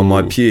on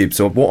my pubes.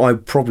 So what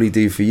I'd probably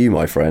do for you,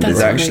 my friend, is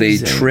actually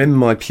trim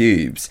my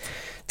pubes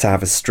to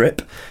have a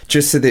strip,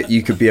 just so that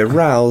you could be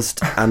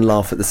aroused and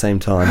laugh at the same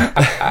time.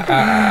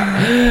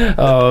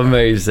 Oh,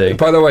 amazing.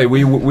 By the way,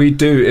 we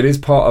do, it is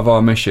part of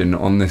our mission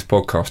on this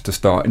podcast to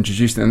start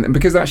introducing, and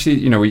because actually,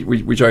 you know,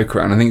 we joke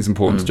around. I think it's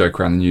important to joke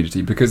around the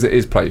nudity because it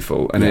is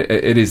playful and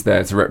it is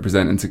there to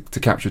represent and to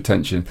capture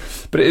attention,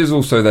 but it is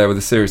also there with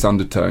a serious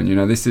undertone. You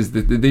know,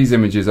 these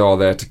images are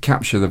there to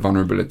capture the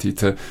vulnerability,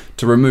 to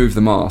remove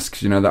the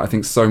masks, you know, that I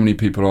think so many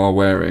people are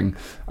wearing,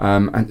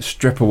 and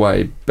strip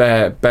away,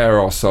 bare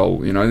our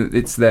soul. You know,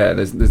 it's there.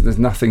 There's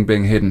nothing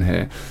being hidden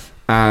here,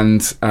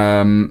 and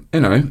you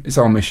know, it's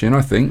our mission,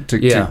 I think,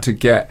 to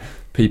get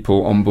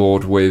people on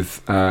board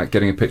with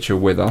getting a picture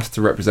with us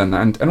to represent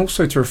that, and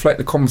also to reflect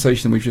the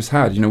conversation we've just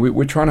had. You know,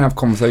 we're trying to have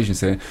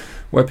conversations here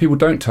where people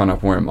don't turn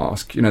up and wear a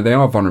mask. You know, they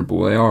are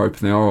vulnerable, they are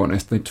open, they are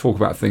honest, they talk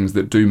about things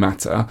that do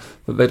matter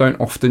that they don't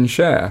often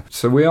share.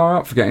 So we are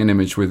up for getting an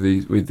image with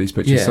these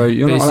pictures. Yeah, so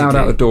you're not allowed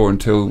out the door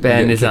until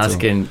Ben is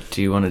asking,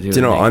 do you want to do? Do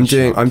you know what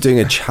I'm doing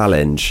a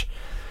challenge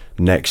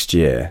next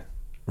year,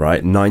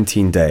 right?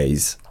 19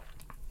 days.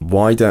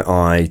 Why don't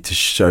I, to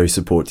show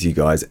support to you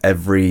guys,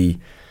 every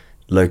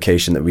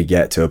location that we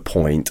get to a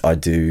point, I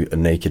do a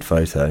naked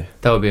photo.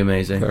 That would be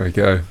amazing. There we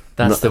go.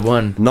 That's the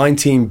one.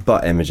 19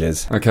 butt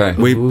images. Okay.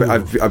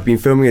 I've been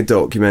filming a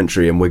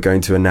documentary and we're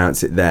going to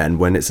announce it then.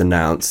 When it's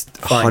announced,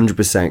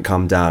 100%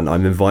 come down.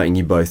 I'm inviting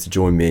you both to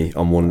join me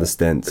on one of the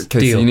stints.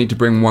 Okay, so you need to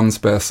bring one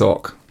spare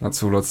sock.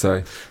 That's all I'd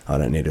say. I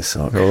don't need a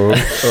sock.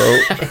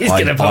 He's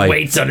going to put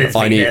weights on his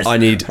penis. I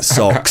need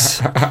socks.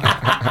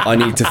 I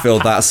need to fill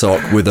that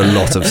sock with a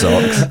lot of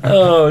socks.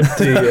 Oh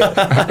dear.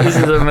 This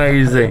is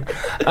amazing.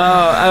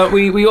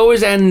 We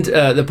always end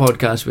the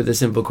podcast with a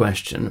simple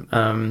question.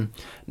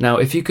 Now,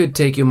 if you could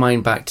take your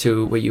mind back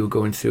to where you were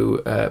going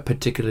through a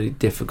particularly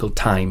difficult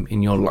time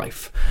in your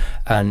life,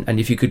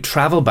 and if you could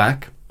travel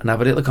back and have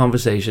a little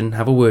conversation,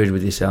 have a word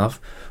with yourself,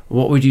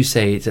 what would you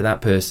say to that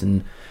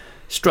person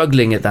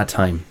struggling at that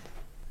time?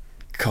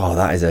 God,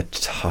 that is a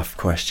tough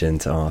question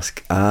to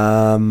ask.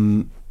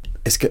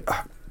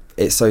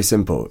 It's so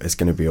simple. It's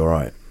going to be all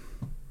right.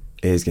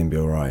 It is going to be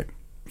all right.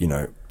 You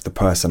know, the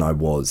person I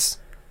was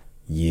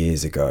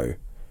years ago,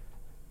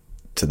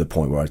 to the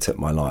point where I took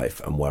my life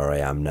and where I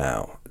am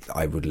now,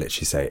 I would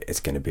literally say it's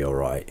going to be all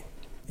right.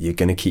 You're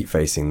going to keep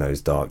facing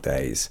those dark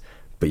days,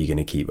 but you're going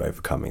to keep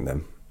overcoming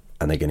them,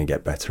 and they're going to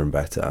get better and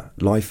better.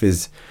 Life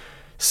is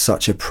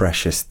such a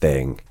precious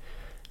thing.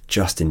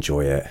 Just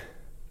enjoy it.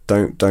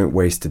 Don't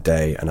waste a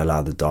day and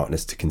allow the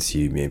darkness to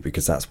consume you,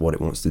 because that's what it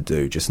wants to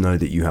do. Just know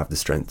that you have the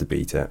strength to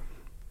beat it.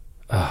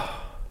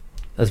 Oh,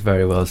 that's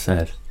very well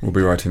said. We'll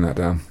be writing that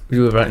down.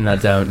 You were writing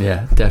that down,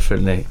 yeah,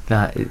 definitely.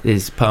 That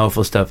is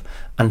powerful stuff.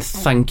 And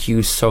thank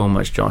you so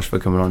much, Josh, for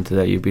coming on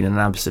today. You've been an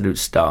absolute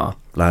star.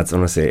 Lads,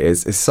 honestly,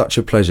 it's such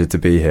a pleasure to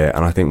be here,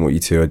 and I think what you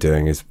two are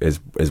doing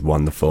is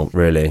wonderful.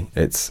 Really,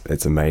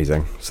 it's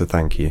amazing. So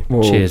thank you.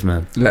 Well, cheers,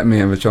 man. Let me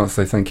have a chance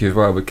to say thank you as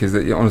well, because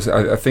honestly,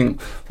 I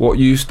think what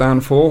you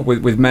stand for,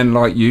 with men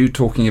like you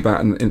talking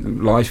about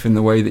in life in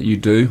the way that you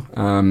do,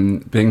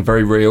 being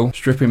very real,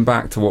 stripping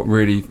back to what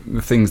really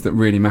the things that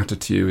really matter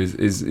to you,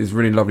 is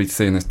really lovely to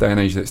see in this day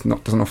and age that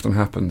doesn't often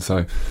happen.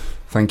 So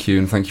thank you,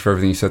 and thank you for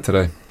everything you said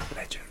today.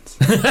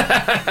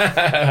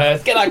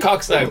 Let's get that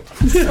cocks out.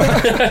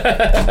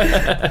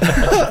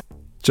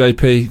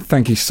 JP,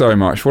 thank you so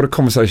much. What a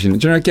conversation.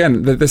 Do you know,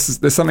 again,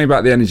 there's something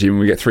about the energy when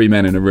we get three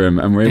men in a room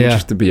and we're able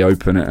just to be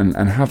open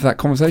and have that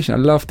conversation. I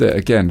loved it.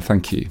 Again,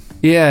 thank you.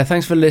 Yeah,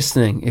 thanks for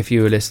listening, if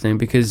you were listening,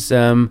 because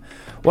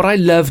what I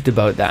loved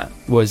about that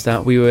was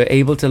that we were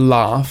able to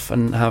laugh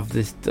and have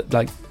this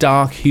like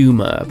dark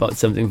humour about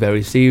something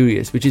very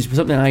serious, which is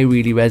something I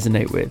really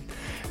resonate with.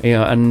 You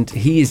know, and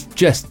he is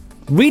just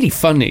really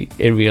funny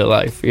in real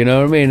life, you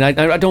know what I mean?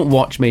 I don't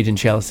watch Made in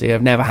Chelsea,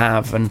 I've never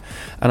have, and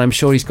I'm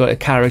sure he's got a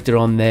character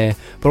on there,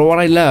 but what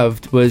I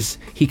loved was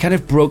he kind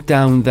of broke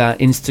down that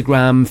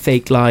Instagram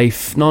fake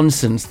life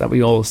nonsense that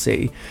we all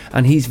see,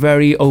 and he's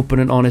very open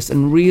and honest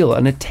and real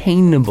and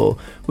attainable,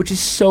 which is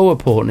so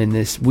important in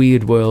this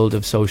weird world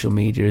of social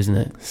media, isn't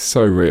it?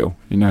 So real,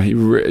 you know.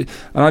 And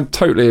I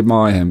totally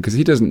admire him, because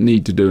he doesn't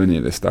need to do any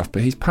of this stuff,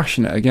 but he's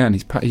passionate. Again,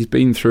 he's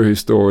been through his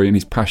story and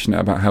he's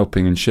passionate about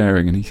helping and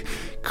sharing, and he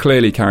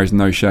clearly carries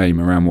no shame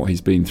around what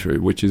he's been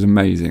through, which is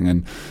amazing.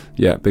 And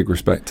yeah, big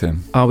respect to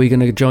him. Are we going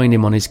to join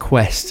him on his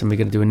quest and we're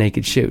going to do a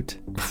naked shoot?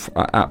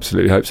 I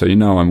absolutely hope so. You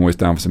know, I'm always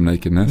down for some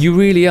nakedness. You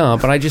really are,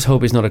 but I just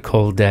hope it's not a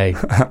cold day.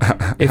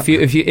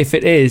 If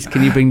it is,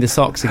 can you bring the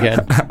socks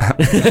again?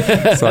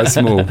 Size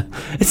small.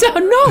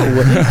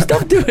 No,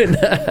 stop doing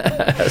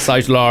that.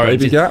 Size large.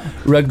 Baby gap.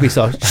 Rugby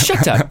socks.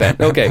 Shut up, Ben.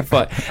 Okay,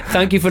 fine.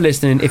 Thank you for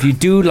listening. If you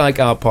do like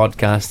our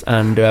podcast,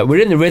 and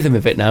we're in the rhythm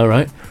of it now,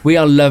 right? We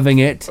are loving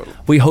it.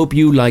 We hope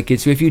you like it.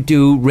 So if you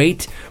do,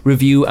 rate,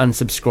 review, and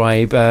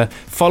subscribe.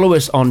 Follow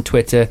us on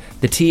Twitter,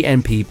 the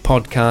TNP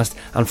Podcast,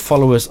 and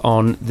follow us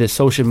on the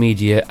social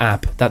media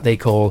app that they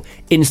call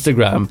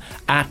Instagram,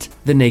 at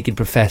The Naked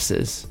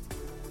Professors.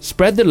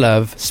 Spread the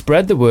love,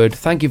 spread the word.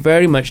 Thank you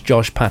very much,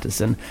 Josh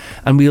Patterson,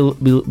 and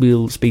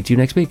we'll speak to you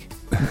next week.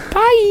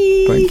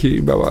 Bye. Thank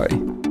you. Bye bye.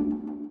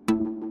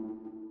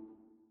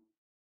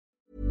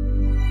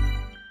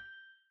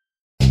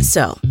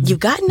 So, you've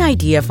got an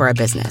idea for a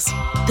business,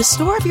 the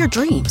store of your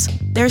dreams.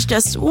 There's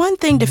just one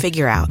thing to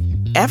figure out: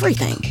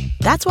 everything.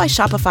 That's why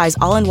Shopify's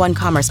all-in-one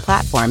commerce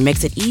platform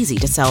makes it easy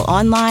to sell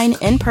online,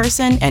 in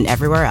person, and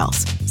everywhere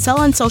else. Sell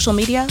on social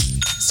media,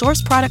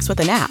 source products with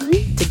an app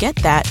to get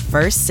that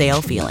first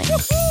sale feeling.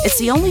 It's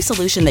the only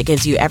solution that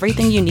gives you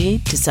everything you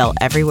need to sell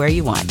everywhere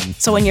you want.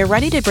 So when you're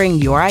ready to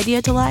bring your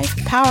idea to life,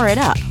 power it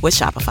up with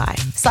Shopify.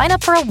 Sign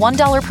up for a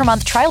 $1 per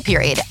month trial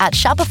period at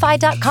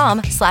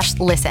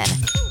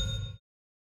shopify.com/listen.